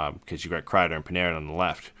because you've got Kreider and Panarin on the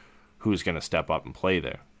left. Who's going to step up and play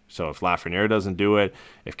there? So if Lafreniere doesn't do it,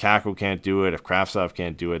 if Kakko can't do it, if Kravtsov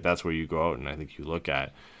can't do it, that's where you go out and I think you look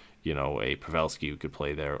at, a Pavelski who could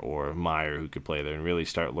play there or Meyer who could play there and really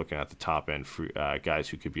start looking at the top end guys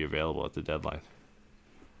who could be available at the deadline.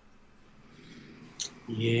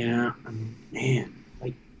 Yeah, man,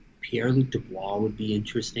 like Pierre-Luc Dubois would be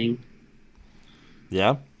interesting.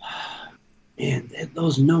 Yeah? Man,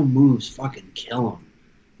 those no moves fucking kill him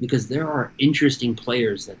because there are interesting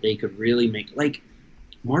players that they could really make. Like,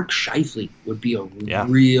 Mark Scheifele would be a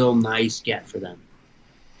real nice get for them.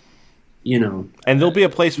 And there'll be a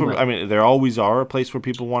place where there always are a place where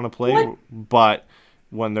people want to play, but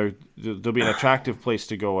when there'll be an attractive place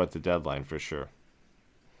to go at the deadline for sure.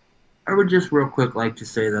 I would just real quick like to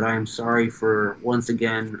say that I am sorry for once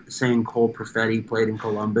again saying Cole Perfetti played in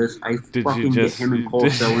Columbus. I get him and Cole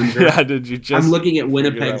Sillinger. Yeah, did you just? I'm looking at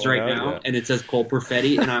Winnipeg's right now, and it says Cole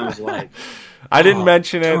Perfetti, and I was like, I didn't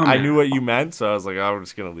mention it. I knew what you meant, so I was like, I'm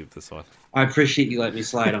just gonna leave this one. I appreciate you letting me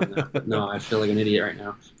slide on that. But no, I feel like an idiot right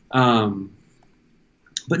now.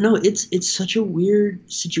 But no, it's such a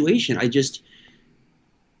weird situation.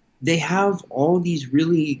 They have all these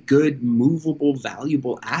really good, movable,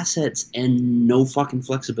 valuable assets and no fucking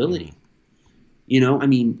flexibility.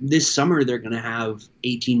 This summer they're going to have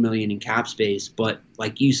 $18 million in cap space, but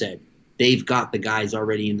like you said, they've got the guys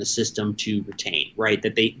already in the system to retain, right?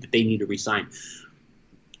 That they need to re-sign.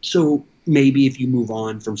 So maybe if you move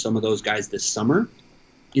on from some of those guys this summer,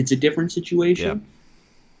 it's a different situation.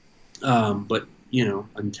 Yep. But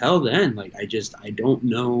until then, like I don't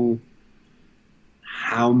know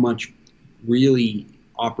how much really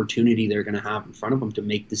opportunity they're going to have in front of them to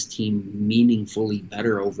make this team meaningfully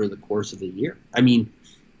better over the course of the year. I mean,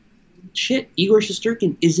 Igor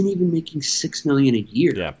Shesterkin isn't even making $6 million a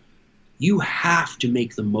year. Yeah. You have to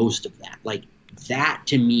make the most of that. Like that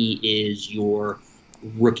to me is your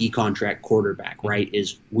rookie contract quarterback, right?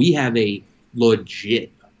 Is we have a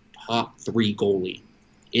legit top 3 goalie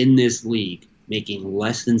in this league making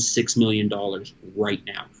less than $6 million right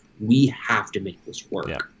now. We have to make this work.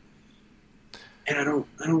 Yeah. And I don't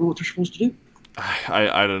know what they're supposed to do.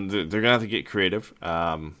 I don't. They're gonna have to get creative.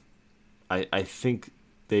 I think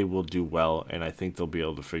they will do well, and I think they'll be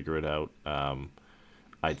able to figure it out.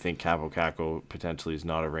 I think Kaapo Kakko potentially is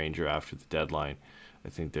not a Ranger after the deadline. I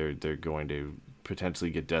think they're going to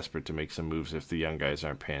potentially get desperate to make some moves if the young guys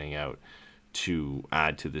aren't panning out to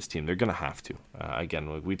add to this team. They're going to have to.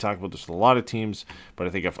 Again, we talk about this with a lot of teams, but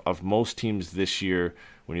I think of most teams this year,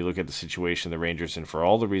 when you look at the situation the Rangers in, for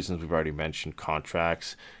all the reasons we've already mentioned,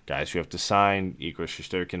 contracts, guys who have to sign, Igor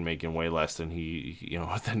Shesterkin making way less than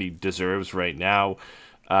he deserves right now.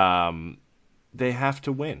 They have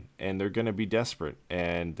to win, and they're going to be desperate,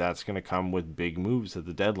 and that's going to come with big moves at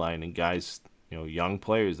the deadline and guys, young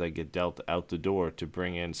players that get dealt out the door to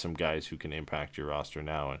bring in some guys who can impact your roster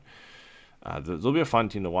now. And they'll be a fun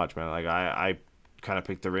team to watch, man. Like I kind of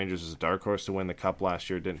picked the Rangers as a dark horse to win the Cup last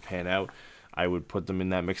year. It didn't pan out. I would put them in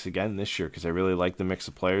that mix again this year because I really like the mix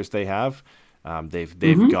of players they have.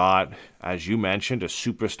 They've got, as you mentioned, a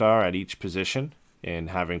superstar at each position.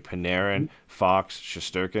 And having Panarin, Fox,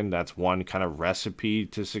 Shesterkin, that's one kind of recipe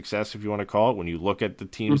to success, if you want to call it. When you look at the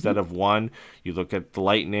teams that have won, you look at the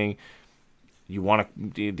Lightning. You want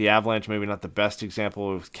the Avalanche, maybe not the best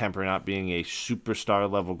example of Kemper not being a superstar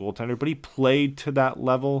level goaltender, but he played to that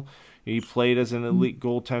level. He played as an elite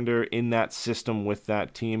goaltender in that system with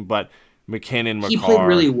that team. But McKinnon, Makar, he played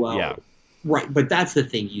really well, yeah. Right? But that's the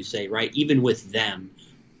thing you say, right? Even with them,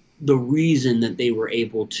 the reason that they were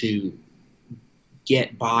able to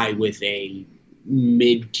get by with a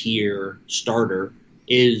mid-tier starter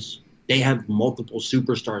is they have multiple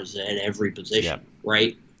superstars at every position,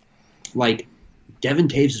 right? Like, Devin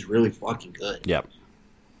Taves is really fucking good. Yep.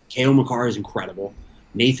 Cale Makar is incredible.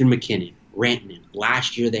 Nathan McKinnon, Rantanen.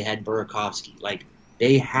 Last year they had Burakovsky. Like,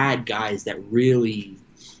 they had guys that really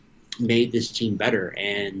made this team better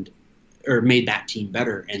or made that team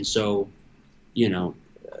better. And so,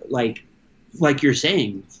 like you're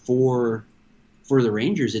saying, for the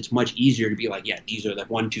Rangers, it's much easier to be like, yeah, these are the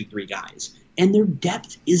 1, 2, 3 guys. And their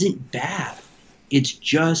depth isn't bad. It's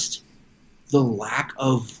just the lack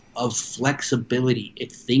of flexibility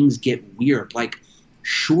if things get weird. Like,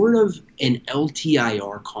 short of an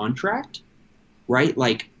LTIR contract, right?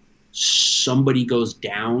 Like, somebody goes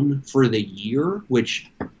down for the year,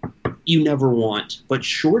 which you never want. But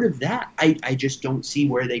short of that, I just don't see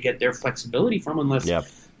where they get their flexibility from unless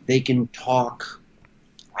they can talk.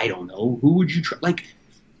 I don't know. Who would you try? Like,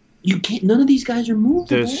 you can't. None of these guys are movable.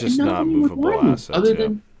 There's just not movable assets. Other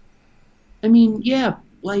than, I mean,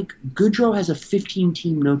 like Goodrow has a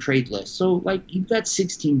 15-team no trade list, so like you've got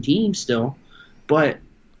 16 teams still, but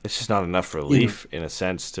it's just not enough relief in a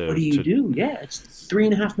sense to. What do you do? Yeah, it's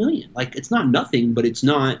 $3.5 million. Like, it's not nothing, but it's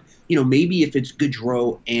not. Maybe if it's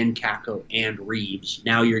Goodrow and Kakko and Reeves,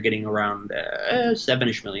 now you're getting around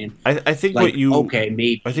 $7-ish million. I think like, what you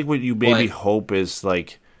maybe. I think what you maybe hope is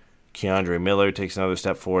like Keandre Miller takes another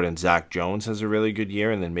step forward and Zach Jones has a really good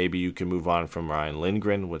year, and then maybe you can move on from Ryan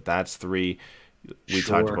Lindgren. With that's 3. We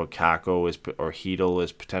talked about Kakko or Hedel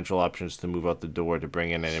as potential options to move out the door to bring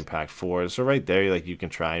in an impact forward. So right there, like you can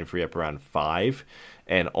try and free up around 5,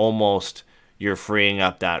 and almost you're freeing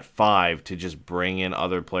up that 5 to just bring in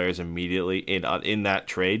other players immediately in that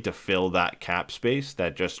trade to fill that cap space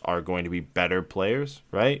that just are going to be better players,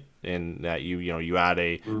 right? And that you add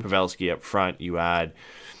a Pavelski up front, you add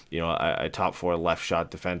a top 4 left shot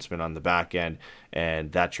defenseman on the back end,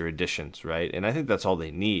 and that's your additions, right? And I think that's all they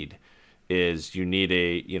need. Is you need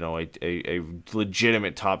a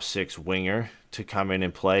legitimate top 6 winger to come in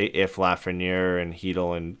and play if Lafreniere and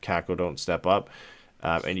Hedel and Kakko don't step up,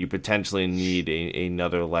 and you potentially need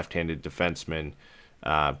another left-handed defenseman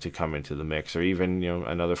to come into the mix, or even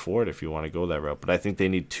another forward if you want to go that route. But I think they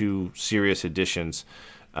need 2 serious additions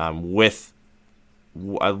with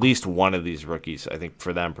at least one of these rookies. I think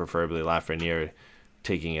for them, preferably Lafreniere,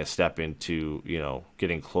 taking a step into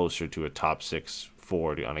getting closer to a top 6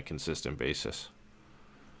 forward on a consistent basis.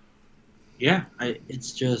 Yeah,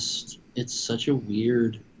 it's such a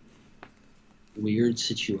weird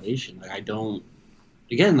situation. Like, I don't.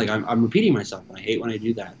 Again, like I'm repeating myself, and I hate when I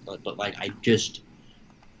do that. But like this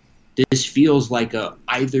feels like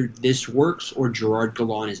either this works or Gerard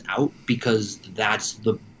Gallant is out, because that's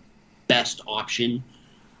the best option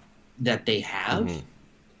that they have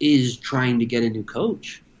is trying to get a new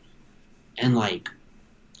coach, and like.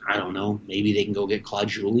 I don't know. Maybe they can go get Claude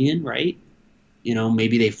Julien, right?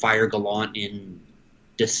 Maybe they fire Gallant in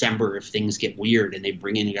December if things get weird, and they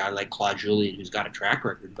bring in a guy like Claude Julien who's got a track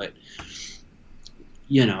record. But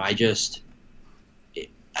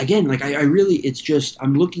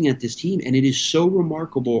I'm looking at this team, and it is so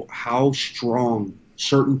remarkable how strong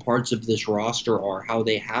certain parts of this roster are. How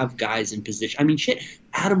they have guys in position. I mean, shit.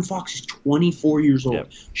 Adam Fox is 24 years old. Yep.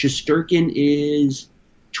 Shesterkin is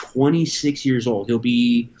 26 years old. He'll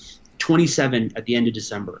be 27 at the end of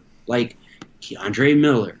December. Like Keandre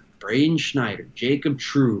Miller, Braden Schneider, Jacob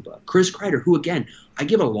Trouba, Chris Kreider, who, again, I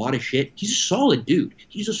give a lot of shit. He's a solid dude.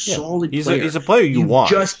 He's a solid player. He's a player you want.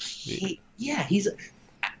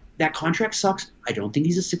 That contract sucks. I don't think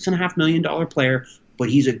he's a $6.5 million player, but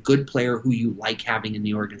he's a good player who you like having in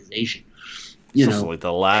the organization. Like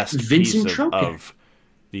the last Vincent piece of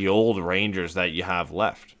the old Rangers that you have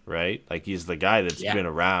left, right? Like, he's the guy that's been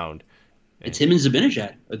around. It's him and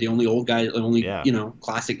Zibanejad are the only old guys,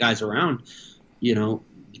 classic guys around.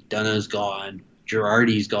 McDonough's gone,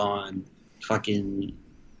 Girardi's gone, fucking,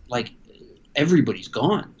 like, everybody's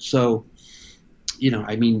gone. So,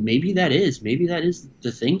 maybe that is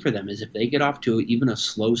the thing for them, is if they get off to even a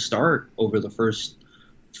slow start over the first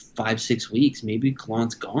 5-6 weeks, maybe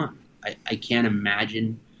Gallant's gone. I can't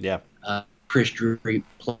imagine. Chris Drury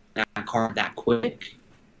playing that card that quick.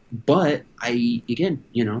 But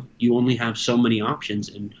you only have so many options,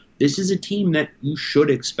 and this is a team that you should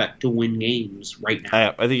expect to win games right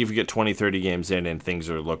now. I think if you get 20, 30 games in and things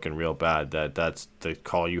are looking real bad, that's the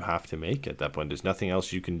call you have to make at that point. There's nothing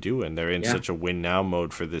else you can do, and they're in such a win-now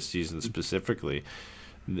mode for this season specifically,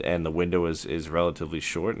 and the window is relatively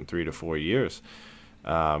short, in 3 to 4 years,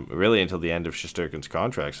 really until the end of Shesterkin's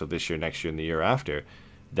contract, so this year, next year, and the year after.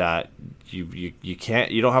 That you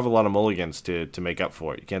don't have a lot of mulligans to make up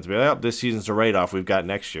for it. You can't be like, this season's a write-off, we've got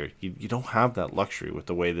next year. You don't have that luxury with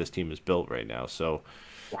the way this team is built right now. So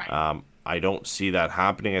I don't see that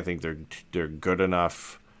happening. I think they're good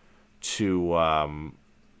enough to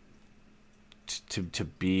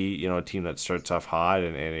be a team that starts off hot,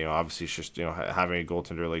 and obviously just having a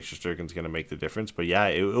goaltender like Shesterkin's going to make the difference. But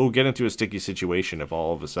it will get into a sticky situation if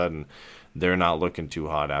all of a sudden they're not looking too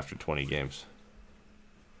hot after 20 games.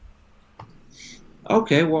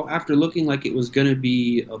 Okay, well, after looking like it was going to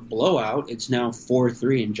be a blowout, it's now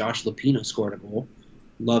 4-3, and Josh Lupina scored a goal.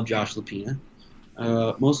 Love Josh Lupina.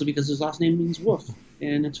 Mostly because his last name means wolf,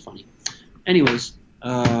 and it's funny. Anyways,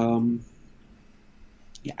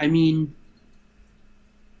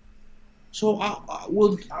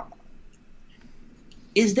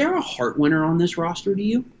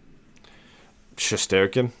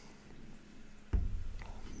 Shesterkin?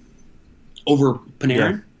 over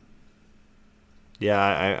Panarin. Yeah,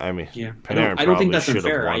 I mean, Yeah. Panarin I don't think probably that's should have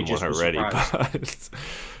unfair. I won just one was already, surprised.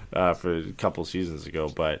 but for a couple seasons ago.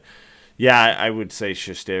 But yeah, I would say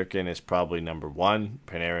Shesterkin is probably number one.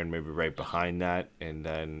 Panarin maybe right behind that, and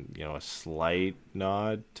then a slight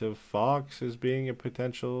nod to Fox as being a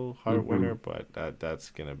potential Hart winner. But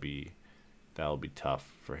that'll be tough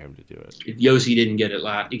for him to do it. If Yossi didn't get it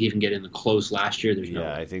even get in the close last year, there's no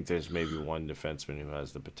way. I think there's maybe one defenseman who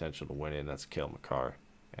has the potential to win it, and that's Cale Makar.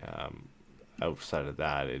 Outside of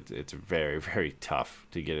that, it's very, very tough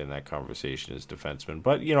to get in that conversation as defenseman.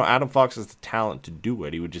 But, Adam Fox has the talent to do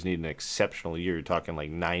it. He would just need an exceptional year. You're talking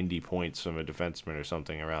like 90 points from a defenseman or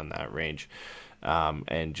something around that range.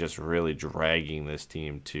 And just really dragging this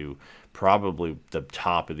team to probably the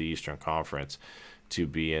top of the Eastern Conference to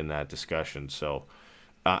be in that discussion. So,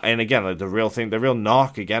 and again, the real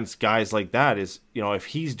knock against guys like that is, if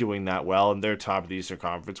he's doing that well and they're top of the Eastern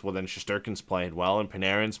Conference, well, then Shesterkin's playing well and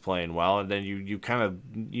Panarin's playing well, and then you kind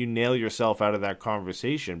of nail yourself out of that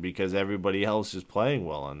conversation because everybody else is playing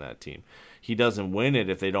well on that team. He doesn't win it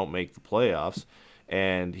if they don't make the playoffs,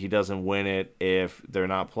 and he doesn't win it if they're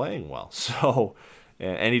not playing well. So,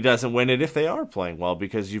 and he doesn't win it if they are playing well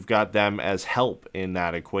because you've got them as help in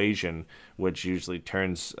that equation, which usually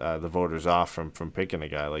turns the voters off from picking a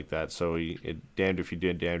guy like that. So damned if you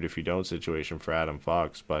did, damned if you don't situation for Adam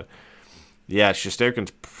Fox. But yeah,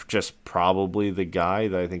 Shesterkin's just probably the guy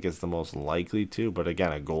that I think is the most likely to. But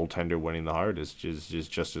again, a goaltender winning the Hart is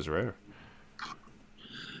just as rare.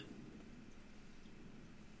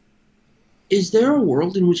 Is there a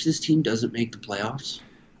world in which this team doesn't make the playoffs?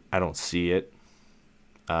 I don't see it.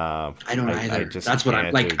 I don't either. just That's what I'm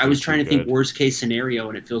can't. like. They're I was too trying to think good. worst case scenario,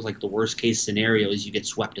 and it feels like the worst case scenario is you get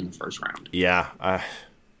swept in the first round. Yeah, I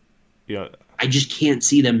just can't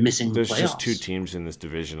see them missing the there's playoffs. just two teams in this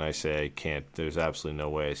division. I say I can't. There's absolutely no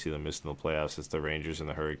way I see them missing the playoffs. It's the Rangers and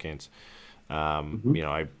the Hurricanes.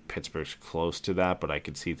 Pittsburgh's close to that, but I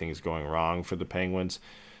could see things going wrong for the Penguins.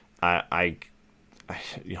 I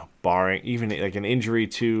barring even like an injury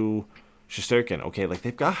to Shesterkin, okay, like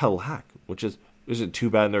they've got Halak, which isn't too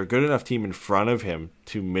bad, and they're a good enough team in front of him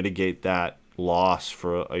to mitigate that loss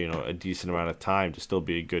for a decent amount of time to still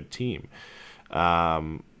be a good team.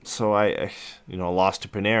 So a loss to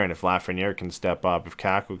Panarin, if Lafreniere can step up, if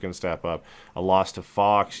Kakko can step up, a loss to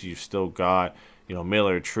Fox, you've still got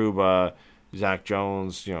Miller, Trouba, Zach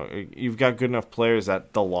Jones. You've got good enough players that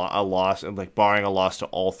a loss, and like barring a loss to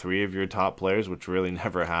all three of your top players, which really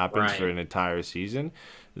never happens for an entire season,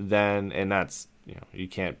 then and that's you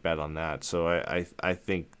can't bet on that. So I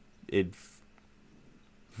think it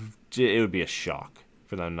would be a shock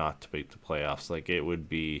for them not to make the playoffs. Like it would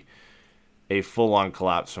be a full-on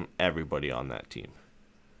collapse from everybody on that team.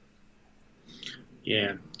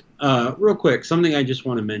 Yeah. Real quick, something I just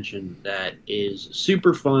want to mention that is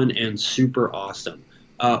super fun and super awesome.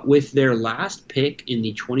 With their last pick in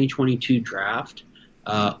the 2022 draft,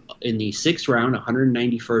 in the 6th round,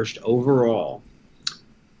 191st overall,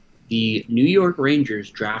 the New York Rangers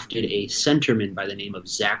drafted a centerman by the name of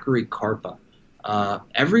Zachary Karpa.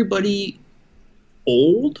 Everybody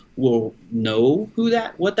old will know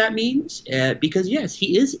what that means, because yes,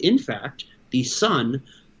 he is in fact the son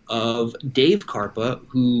of Dave Karpa,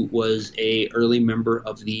 who was a early member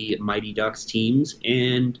of the Mighty Ducks teams,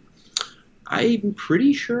 and I'm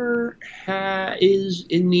pretty sure is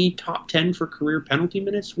in the top 10 for career penalty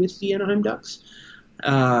minutes with the Anaheim Ducks.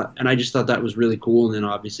 And I just thought that was really cool. And then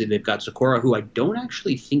obviously they've got Sikora, who I don't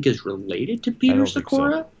actually think is related to Peter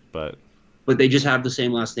Sikora, but they just have the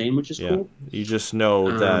same last name, which is cool. You just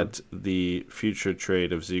know that the future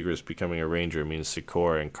trade of Zegras becoming a Ranger means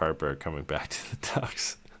Sikora and Karpa are coming back to the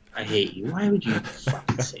Ducks. I hate you. Why would you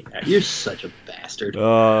fucking say that? You're such a bastard.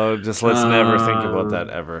 Just let's never think about that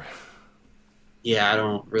ever. Yeah, I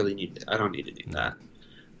don't need to do that.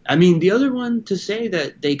 I mean, the other one to say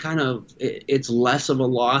that they it's less of a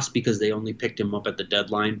loss because they only picked him up at the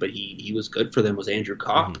deadline, but he was good for them, was Andrew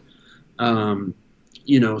Kopp. So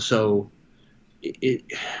it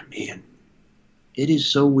is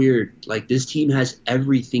so weird. Like, this team has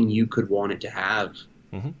everything you could want it to have.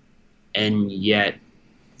 And yet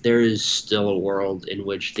there is still a world in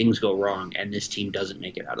which things go wrong and this team doesn't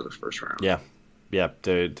make it out of the first round. Yeah.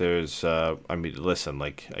 There's listen,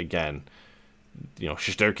 like, again,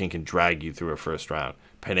 Shesterkin can drag you through a first round.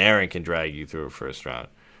 Panarin can drag you through a first round,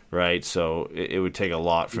 right? So it would take a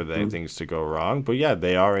lot for things to go wrong. But yeah,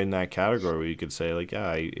 they are in that category where you could say, like,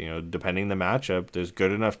 depending the matchup, there's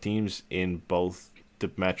good enough teams in both the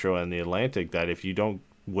Metro and the Atlantic that if you don't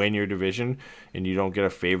win your division and you don't get a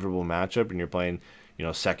favorable matchup and you're playing,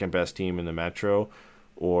 second best team in the Metro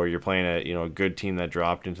or you're playing a good team that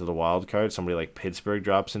dropped into the wild card. Somebody like Pittsburgh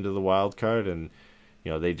drops into the wild card, and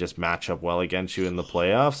they just match up well against you in the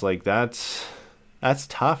playoffs. Like that's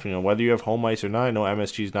tough. Whether you have home ice or not. I know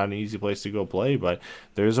MSG is not an easy place to go play, but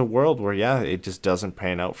there's a world where it just doesn't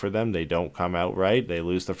pan out for them. They don't come out right. They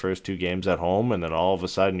lose the first 2 games at home, and then all of a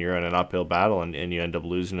sudden you're in an uphill battle and you end up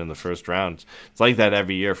losing in the first round. It's like that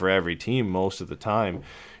every year for every team most of the time.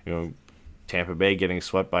 Tampa Bay getting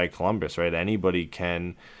swept by Columbus, right? Anybody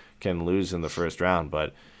can lose in the first round,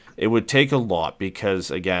 but it would take a lot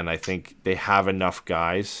because, again, I think they have enough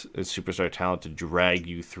guys, superstar talent, to drag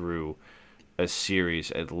you through a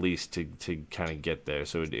series at least to kind of get there.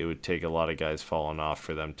 So it would take a lot of guys falling off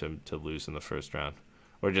for them to lose in the first round,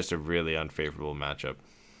 or just a really unfavorable matchup.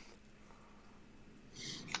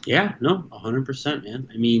 Yeah, no, 100%, man.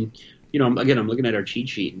 I mean, again, I'm looking at our cheat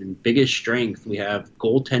sheet, and in biggest strength, we have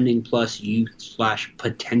goaltending plus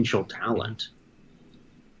youth/potential talent.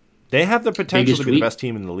 They have the potential to be the best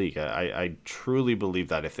team in the league. I truly believe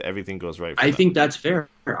that if everything goes right for them. I think that's fair.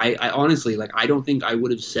 I honestly, I don't think I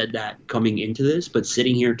would have said that coming into this, but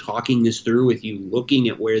sitting here talking this through with you, looking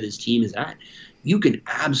at where this team is at, you can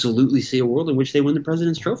absolutely see a world in which they win the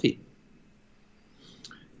President's Trophy.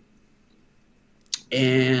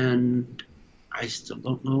 And I still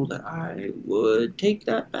don't know that I would take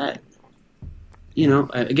that bet.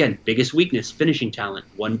 Again, biggest weakness, finishing talent.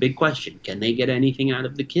 One big question: can they get anything out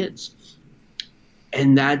of the kids?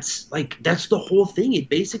 And that's the whole thing. It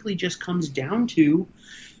basically just comes down to: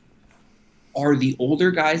 are the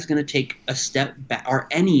older guys going to take a step back? Are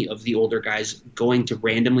any of the older guys going to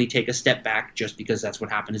randomly take a step back just because that's what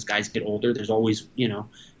happens as guys get older? There's always,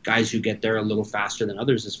 guys who get there a little faster than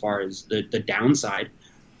others as far as the downside.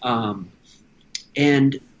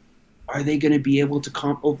 And are they going to be able to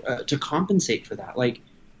compensate for that?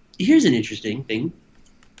 Here's an interesting thing.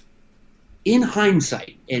 In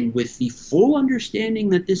hindsight, and with the full understanding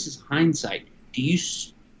that this is hindsight, do you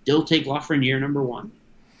still take Lafreniere number 1?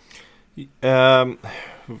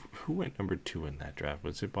 Who went number 2 in that draft?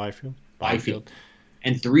 Was it Byfield? Byfield.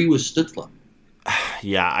 And 3 was Stützle.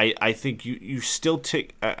 Yeah, I think you still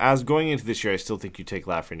take, as going into this year, I still think you take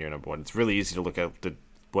Lafreniere number 1. It's really easy to look at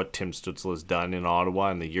what Tim Stützle has done in Ottawa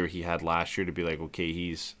and the year he had last year to be like, okay,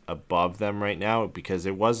 he's above them right now, because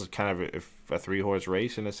it was kind of a 3-horse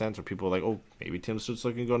race in a sense where people were like, oh, maybe Tim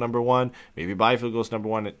Stützle can go number 1, maybe Byfield goes number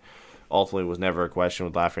 1. It ultimately was never a question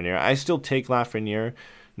with Lafreniere. I still take Lafreniere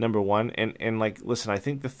number 1, and listen, I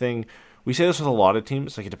think the thing, we say this with a lot of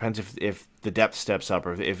teams, it depends if the depth steps up,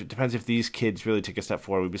 or if it depends if these kids really take a step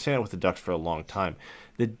forward. We've been saying that with the Ducks for a long time.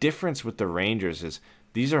 The difference with the Rangers is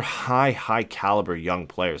these are high caliber young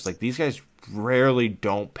players. These guys rarely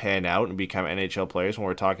don't pan out and become NHL players when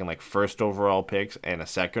we're talking first overall picks and a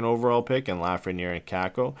second overall pick in Lafreniere and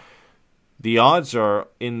Kakko. The odds are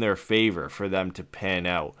in their favor for them to pan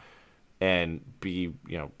out and be,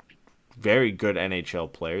 very good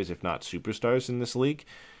NHL players, if not superstars in this league.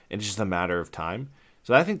 And it's just a matter of time.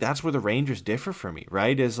 So I think that's where the Rangers differ for me,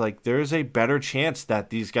 right? Is there's a better chance that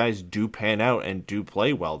these guys do pan out and do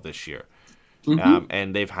play well this year. Mm-hmm.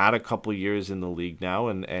 And they've had a couple years in the league now,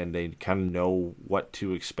 and they kind of know what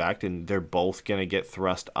to expect. And they're both going to get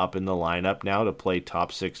thrust up in the lineup now to play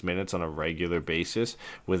top 6 minutes on a regular basis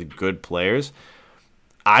with good players.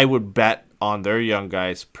 I would bet on their young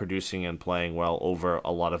guys producing and playing well over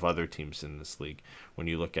a lot of other teams in this league. When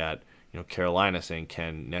you look at Carolina saying,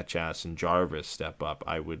 can Netchas and Jarvis step up?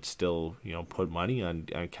 I would still put money on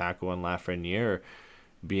Kakko and Lafreniere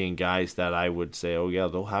being guys that I would say, oh yeah,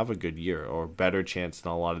 they'll have a good year or better chance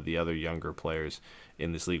than a lot of the other younger players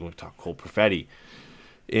in this league. We talk Cole Perfetti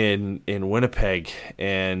in Winnipeg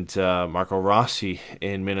and Marco Rossi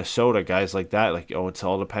in Minnesota, guys like that. It's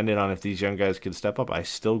all dependent on if these young guys can step up. I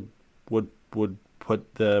still would put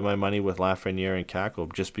my money with Lafreniere and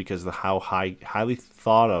Kakko just because of how highly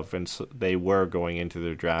thought of and they were going into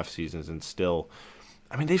their draft seasons, and still,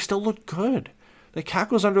 they've still looked good.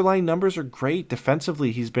 Kakko's underlying numbers are great.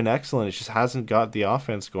 Defensively, he's been excellent. It just hasn't got the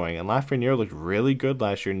offense going. And Lafreniere looked really good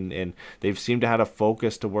last year, and they've seemed to have a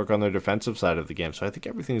focus to work on their defensive side of the game. So I think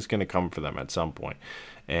everything's going to come for them at some point.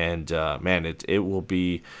 And, it will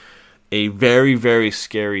be a very, very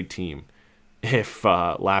scary team if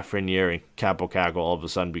Lafreniere and Kaapo Kakko all of a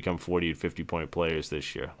sudden become 40 and 50-point players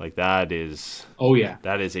this year. That is... Oh, yeah.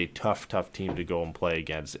 That is a tough team to go and play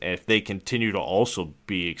against. And if they continue to also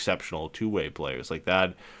be exceptional two-way players like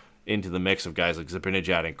that, into the mix of guys like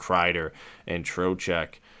Zibanejad and Kreider and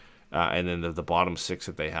Trocheck, and then the bottom 6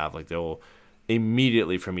 that they have, they'll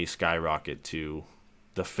immediately, for me, skyrocket to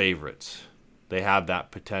the favorites. They have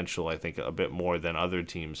that potential, I think, a bit more than other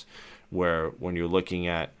teams, where when you're looking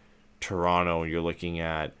at Toronto, you're looking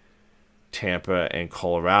at Tampa and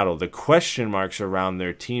Colorado. The question marks around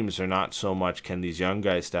their teams are not so much can these young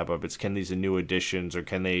guys step up, it's can these new additions, or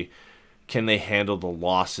can they handle the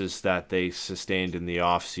losses that they sustained in the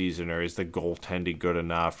offseason, or is the goaltending good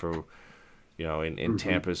enough, or in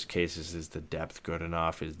Tampa's cases, is the depth good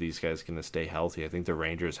enough? Is these guys going to stay healthy? I think the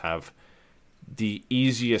Rangers have the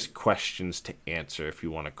easiest questions to answer, if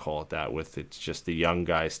you want to call it that, with it's just the young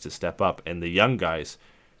guys to step up, and the young guys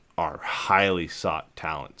are highly sought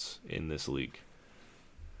talents in this league.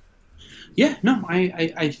 Yeah, no,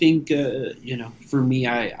 I think, for me,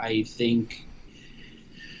 I think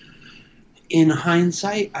in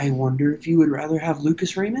hindsight, I wonder if you would rather have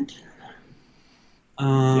Lucas Raymond.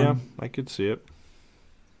 Yeah, I could see it.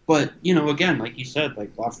 But, again, like you said,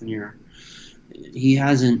 like Lafreniere, he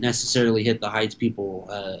hasn't necessarily hit the heights people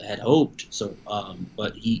had hoped. So,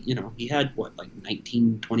 but he had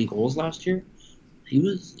 19, 20 goals last year. He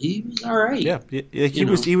was all right. Yeah,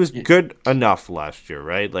 he was good enough last year,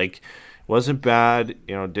 right? Like, wasn't bad.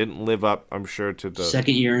 Didn't live up, I'm sure, to the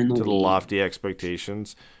second year in the league. The lofty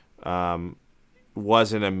expectations.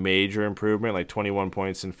 Wasn't a major improvement, like 21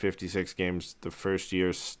 points in 56 games the first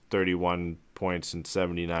year, 31 points in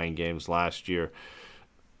 79 games last year,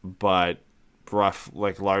 but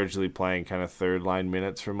largely playing kind of third line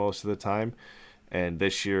minutes for most of the time. And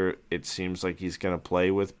this year, it seems like he's going to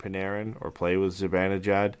play with Panarin or play with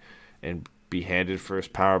Zibanejad and be handed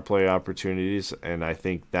first power play opportunities. And I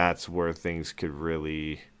think that's where things could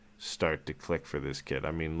really start to click for this kid.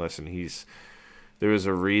 I mean, listen, there was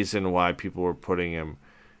a reason why people were putting him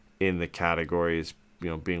in the categories,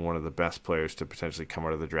 being one of the best players to potentially come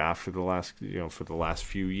out of the draft for the last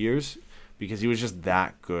few years, because he was just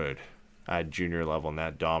that good at junior level and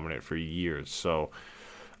that dominant for years. So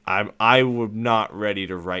I was not ready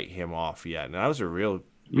to write him off yet, and I was a real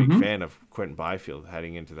big fan of Quentin Byfield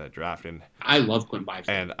heading into that draft. And I love Quentin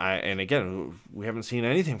Byfield. And again, we haven't seen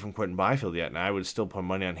anything from Quentin Byfield yet, and I would still put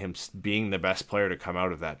money on him being the best player to come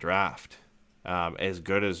out of that draft. As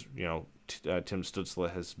good as Tim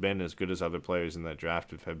Stützle has been, as good as other players in that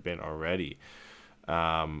draft have been already.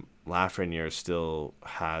 Lafreniere still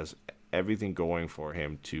has everything going for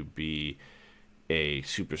him to be a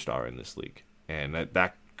superstar in this league, and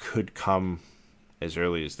that could come as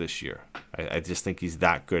early as this year. I just think he's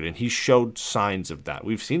that good, and he showed signs of that.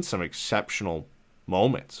 We've seen some exceptional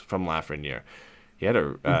moments from Lafreniere. He had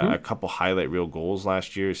a couple highlight reel goals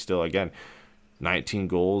last year. Still, again, 19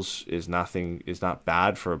 goals is not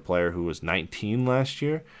bad for a player who was 19 last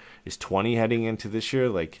year. Is 20 heading into this year.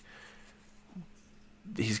 Like,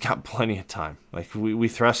 he's got plenty of time. Like, we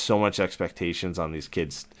thrust so much expectations on these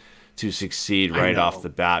kids to succeed right off the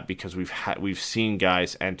bat, because we've seen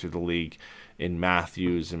guys enter the league in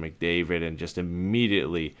Matthews and McDavid and just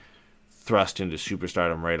immediately thrust into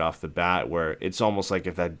superstardom right off the bat, where it's almost like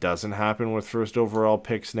if that doesn't happen with first overall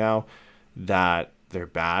picks now, that they're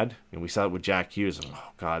bad. And we saw it with Jack Hughes. And,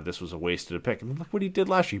 oh, God, this was a wasted pick. And look what he did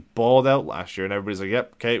last year. He balled out last year, and everybody's like,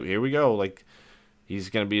 yep, okay, here we go. Like, he's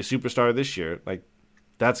going to be a superstar this year. Like,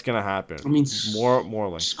 that's going to happen. I mean, more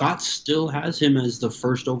like Scott still has him as the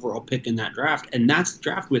first overall pick in that draft, and that's the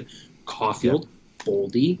draft with Caulfield,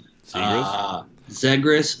 Boldy, Zegras,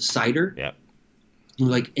 Seider. Yeah.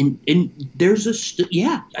 Like, and there's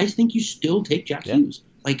I think you still take Jack Hughes.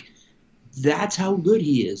 Like, that's how good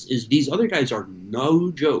he is. These other guys are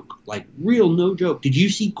no joke. Like, real no joke. Did you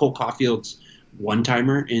see Cole Caulfield's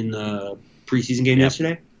one-timer in the preseason game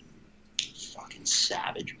yesterday? Fucking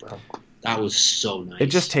savage, bro. That was so nice. It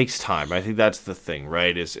just takes time. I think that's the thing,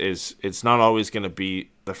 right? Is it's not always going to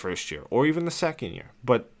be the first year or even the second year,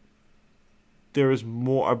 but there is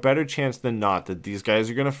a better chance than not that these guys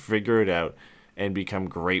are going to figure it out and become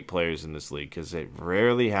great players in this league, because it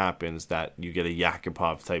rarely happens that you get a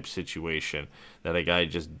Yakupov type situation that a guy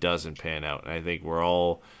just doesn't pan out. And I think we're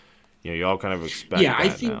all, you all kind of expect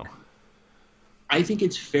that now. I think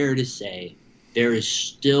it's fair to say there is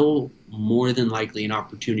still more than likely an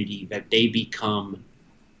opportunity that they become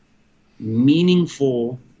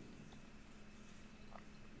meaningful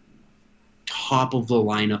top of the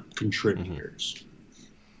lineup contributors.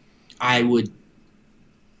 I would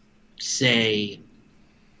say,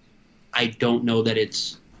 I don't know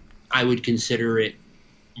that I would consider it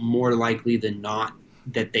more likely than not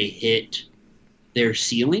that they hit their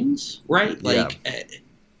ceilings, right? Like,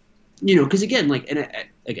 because again,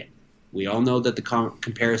 again, we all know that the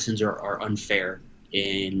comparisons are unfair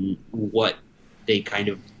in what they kind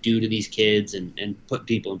of do to these kids and put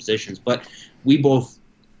people in positions. But we both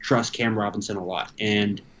trust Cam Robinson a lot.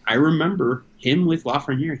 And I remember him with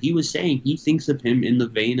Lafreniere. He was saying he thinks of him in the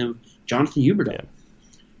vein of Jonathan Huberdeau.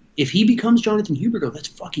 if he becomes Jonathan Huberdeau, that's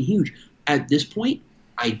fucking huge. At this point,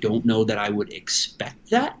 I don't know that I would expect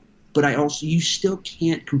that, but you still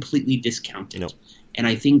can't completely discount it. Nope. And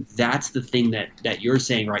I think that's the thing that you're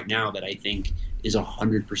saying right now that I think is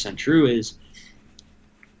 100% true is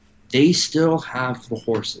they still have the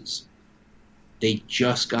horses. They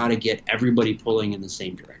just got to get everybody pulling in the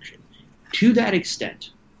same direction. To that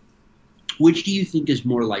extent, which do you think is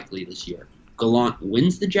more likely this year? Gallant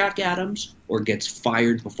wins the Jack Adams or gets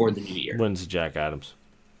fired before the new year? Wins Jack Adams.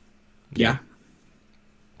 Yeah.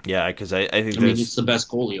 Yeah, because I think I mean, it's the best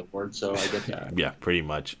goalie award, so I get that. Yeah, pretty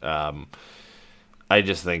much. I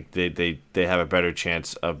just think they have a better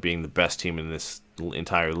chance of being the best team in this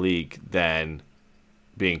entire league than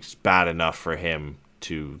being bad enough for him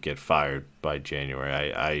to get fired by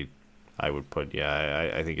January. I would put,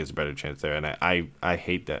 I think it's a better chance there. And I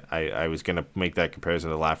hate that. I was going to make that comparison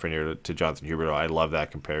to Lafreniere to Jonathan Huberdeau. I love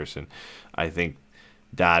that comparison. I think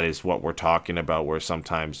that is what we're talking about, where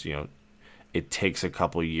sometimes, it takes a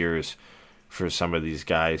couple years for some of these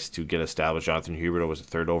guys to get established. Jonathan Huberdeau was a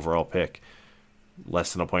third overall pick.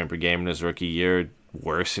 Less than a point per game in his rookie year.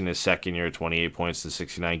 Worse in his second year, 28 points in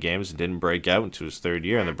 69 games, and didn't break out into his third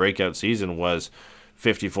year. And the breakout season was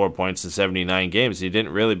 54 points in 79 games. He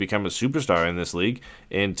didn't really become a superstar in this league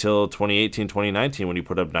until 2018-2019 when he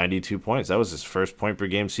put up 92 points. That was his first point per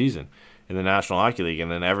game season in the National Hockey League.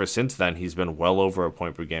 And then ever since then, he's been well over a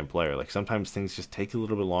point per game player. Like, sometimes things just take a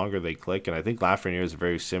little bit longer, they click. And I think Lafreniere is a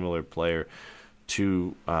very similar player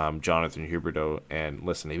to Jonathan Huberdeau. And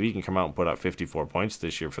listen, if he can come out and put up 54 points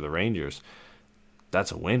this year for the Rangers,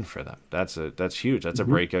 that's a win for them. That's huge. That's a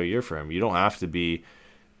breakout year for him. You don't have to be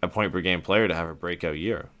a point per game player to have a breakout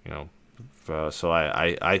year, So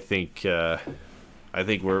I think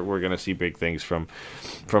we're going to see big things from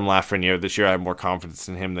Lafreniere this year. I have more confidence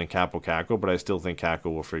in him than Kaapo Kakko, but I still think Kakko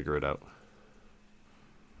will figure it out.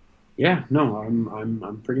 Yeah, no,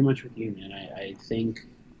 I'm pretty much with you, man. I think,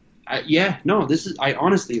 this is, I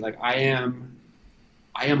honestly, like, I am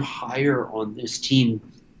higher on this team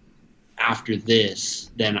after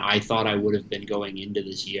this than I thought I would have been going into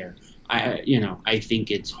this year. I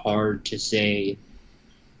think it's hard to say,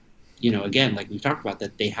 again, like we've talked about,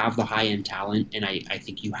 that they have the high-end talent, and I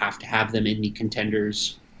think you have to have them in the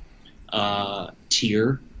contenders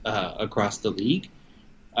tier across the league.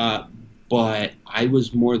 But I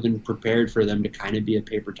was more than prepared for them to kind of be a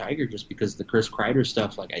paper tiger just because the Chris Kreider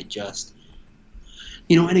stuff, like, I just...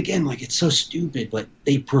 and again, like, it's so stupid, but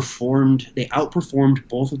they outperformed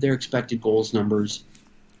both of their expected goals numbers,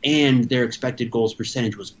 and their expected goals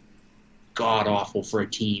percentage was god-awful for a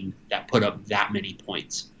team that put up that many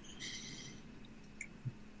points.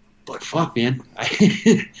 But fuck, man.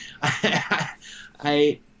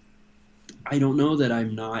 I don't know that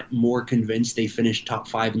I'm not more convinced they finished top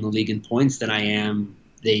 5 in the league in points than I am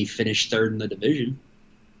they finished third in the division.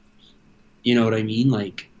 You know what I mean?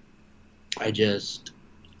 Like, this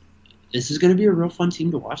is going to be a real fun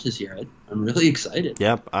team to watch this year. I'm really excited.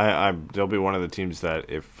 Yep, they'll be one of the teams that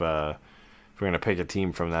if we're going to pick a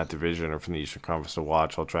team from that division or from the Eastern Conference to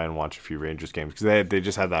watch, I'll try and watch a few Rangers games because they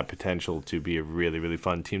just have that potential to be a really, really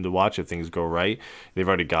fun team to watch if things go right. They've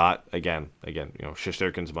already got, again,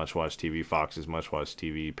 Shesterkin's must-watch TV, Fox is must-watch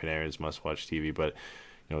TV, Panarin's must-watch TV, but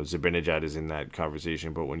Zibanejad is in that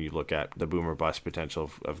conversation. But when you look at the boomer bust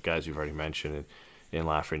potential of guys we've already mentioned, in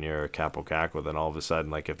Lafreniere or Kaapo Kakko, then all of a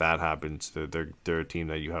sudden, like, if that happens, they're a team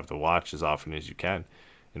that you have to watch as often as you can.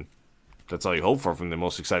 And that's all you hope for from the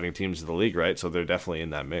most exciting teams in the league, right? So they're definitely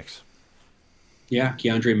in that mix. Yeah,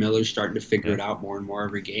 Keandre Miller's starting to figure it out more and more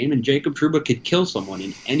every game, and Jacob Trouba could kill someone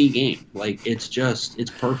in any game. Like, it's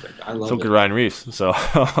perfect. I love it. So could Ryan Reeves. So,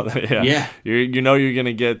 yeah. You're going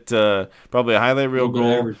to get probably a highlight reel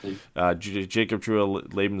goal. Jacob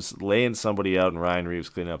Trouba laying somebody out, and Ryan Reeves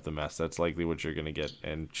cleaning up the mess. That's likely what you're going to get.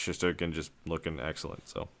 And Shesterkin just looking excellent.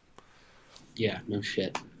 So, yeah, no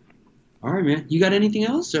shit. All right, man. You got anything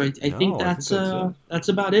else? Or I think that's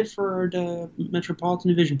about it for the Metropolitan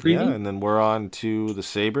Division preview. Yeah, and then we're on to the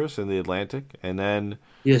Sabres and the Atlantic, and then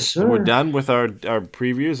yes, sir. We're done with our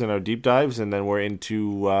previews and our deep dives, and then we're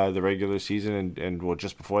into the regular season, and well,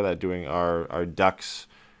 just before that, doing our Ducks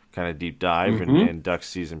kind of deep dive and Ducks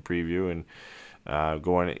season preview, and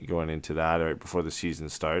going into that right before the season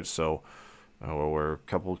starts. So. We're a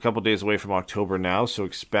couple days away from October now, so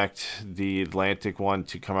expect the Atlantic one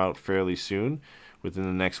to come out fairly soon, within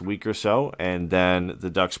the next week or so, and then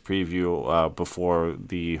the Ducks preview before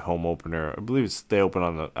the home opener. I believe they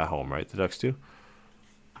open at home, right? The Ducks do,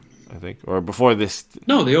 I think, or before this.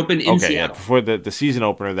 No, they open in Seattle. Yeah, before the season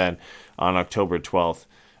opener. Then on October 12th,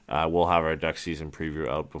 We'll have our Ducks season preview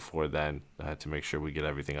out before then to make sure we get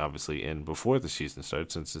everything obviously in before the season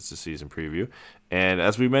starts, since it's a season preview. And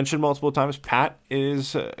as we mentioned multiple times, Pat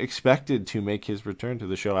is expected to make his return to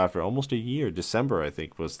the show after almost a year. December, I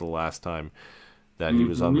think, was the last time that he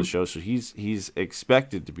was on the show. So he's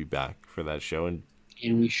expected to be back for that show. And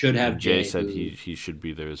we should have Jay said he should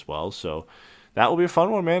be there as well. So that will be a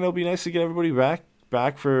fun one, man. It'll be nice to get everybody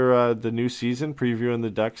back for the new season, previewing the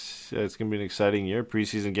Ducks. It's going to be an exciting year.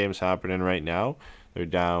 Preseason games happening right now. They're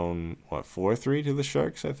down, 4-3 to the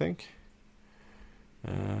Sharks, I think?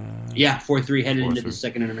 4-3 headed into the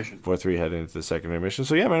second intermission. 4-3 headed into the second intermission.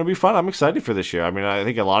 So, yeah, man, it'll be fun. I'm excited for this year. I mean, I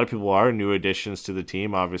think a lot of people are new additions to the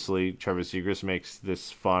team. Obviously, Trevor Zegras makes this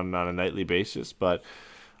fun on a nightly basis, but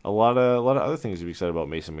a lot of other things to be excited about.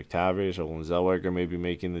 Mason McTavish, Olin Zellweger maybe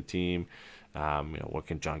making the team. What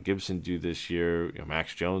can John Gibson do this year?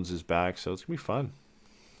 Max Jones is back, so it's gonna be fun.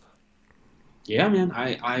 Yeah, man,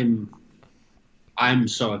 I'm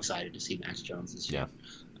so excited to see Max Jones this year.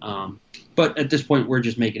 Yeah. But at this point, we're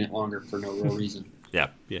just making it longer for no real reason. Yeah.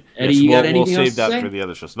 Eddie, you got anything we'll else save that to say? for the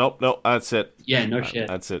other shows. Nope, that's it. Yeah, no shit.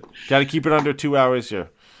 That's it. Got to keep it under 2 hours here.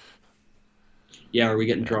 Yeah, or we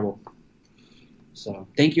get in trouble. So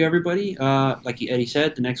thank you, everybody. Like Eddie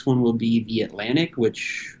said, the next one will be the Atlantic,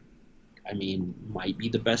 which, I mean, might be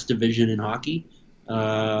the best division in hockey.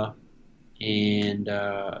 And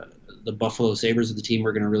the Buffalo Sabres are the team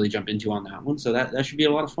we're going to really jump into on that one. So that should be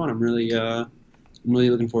a lot of fun. I'm really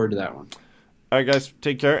looking forward to that one. All right, guys,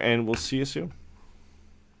 take care, and we'll see you soon.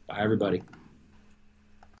 Bye, everybody.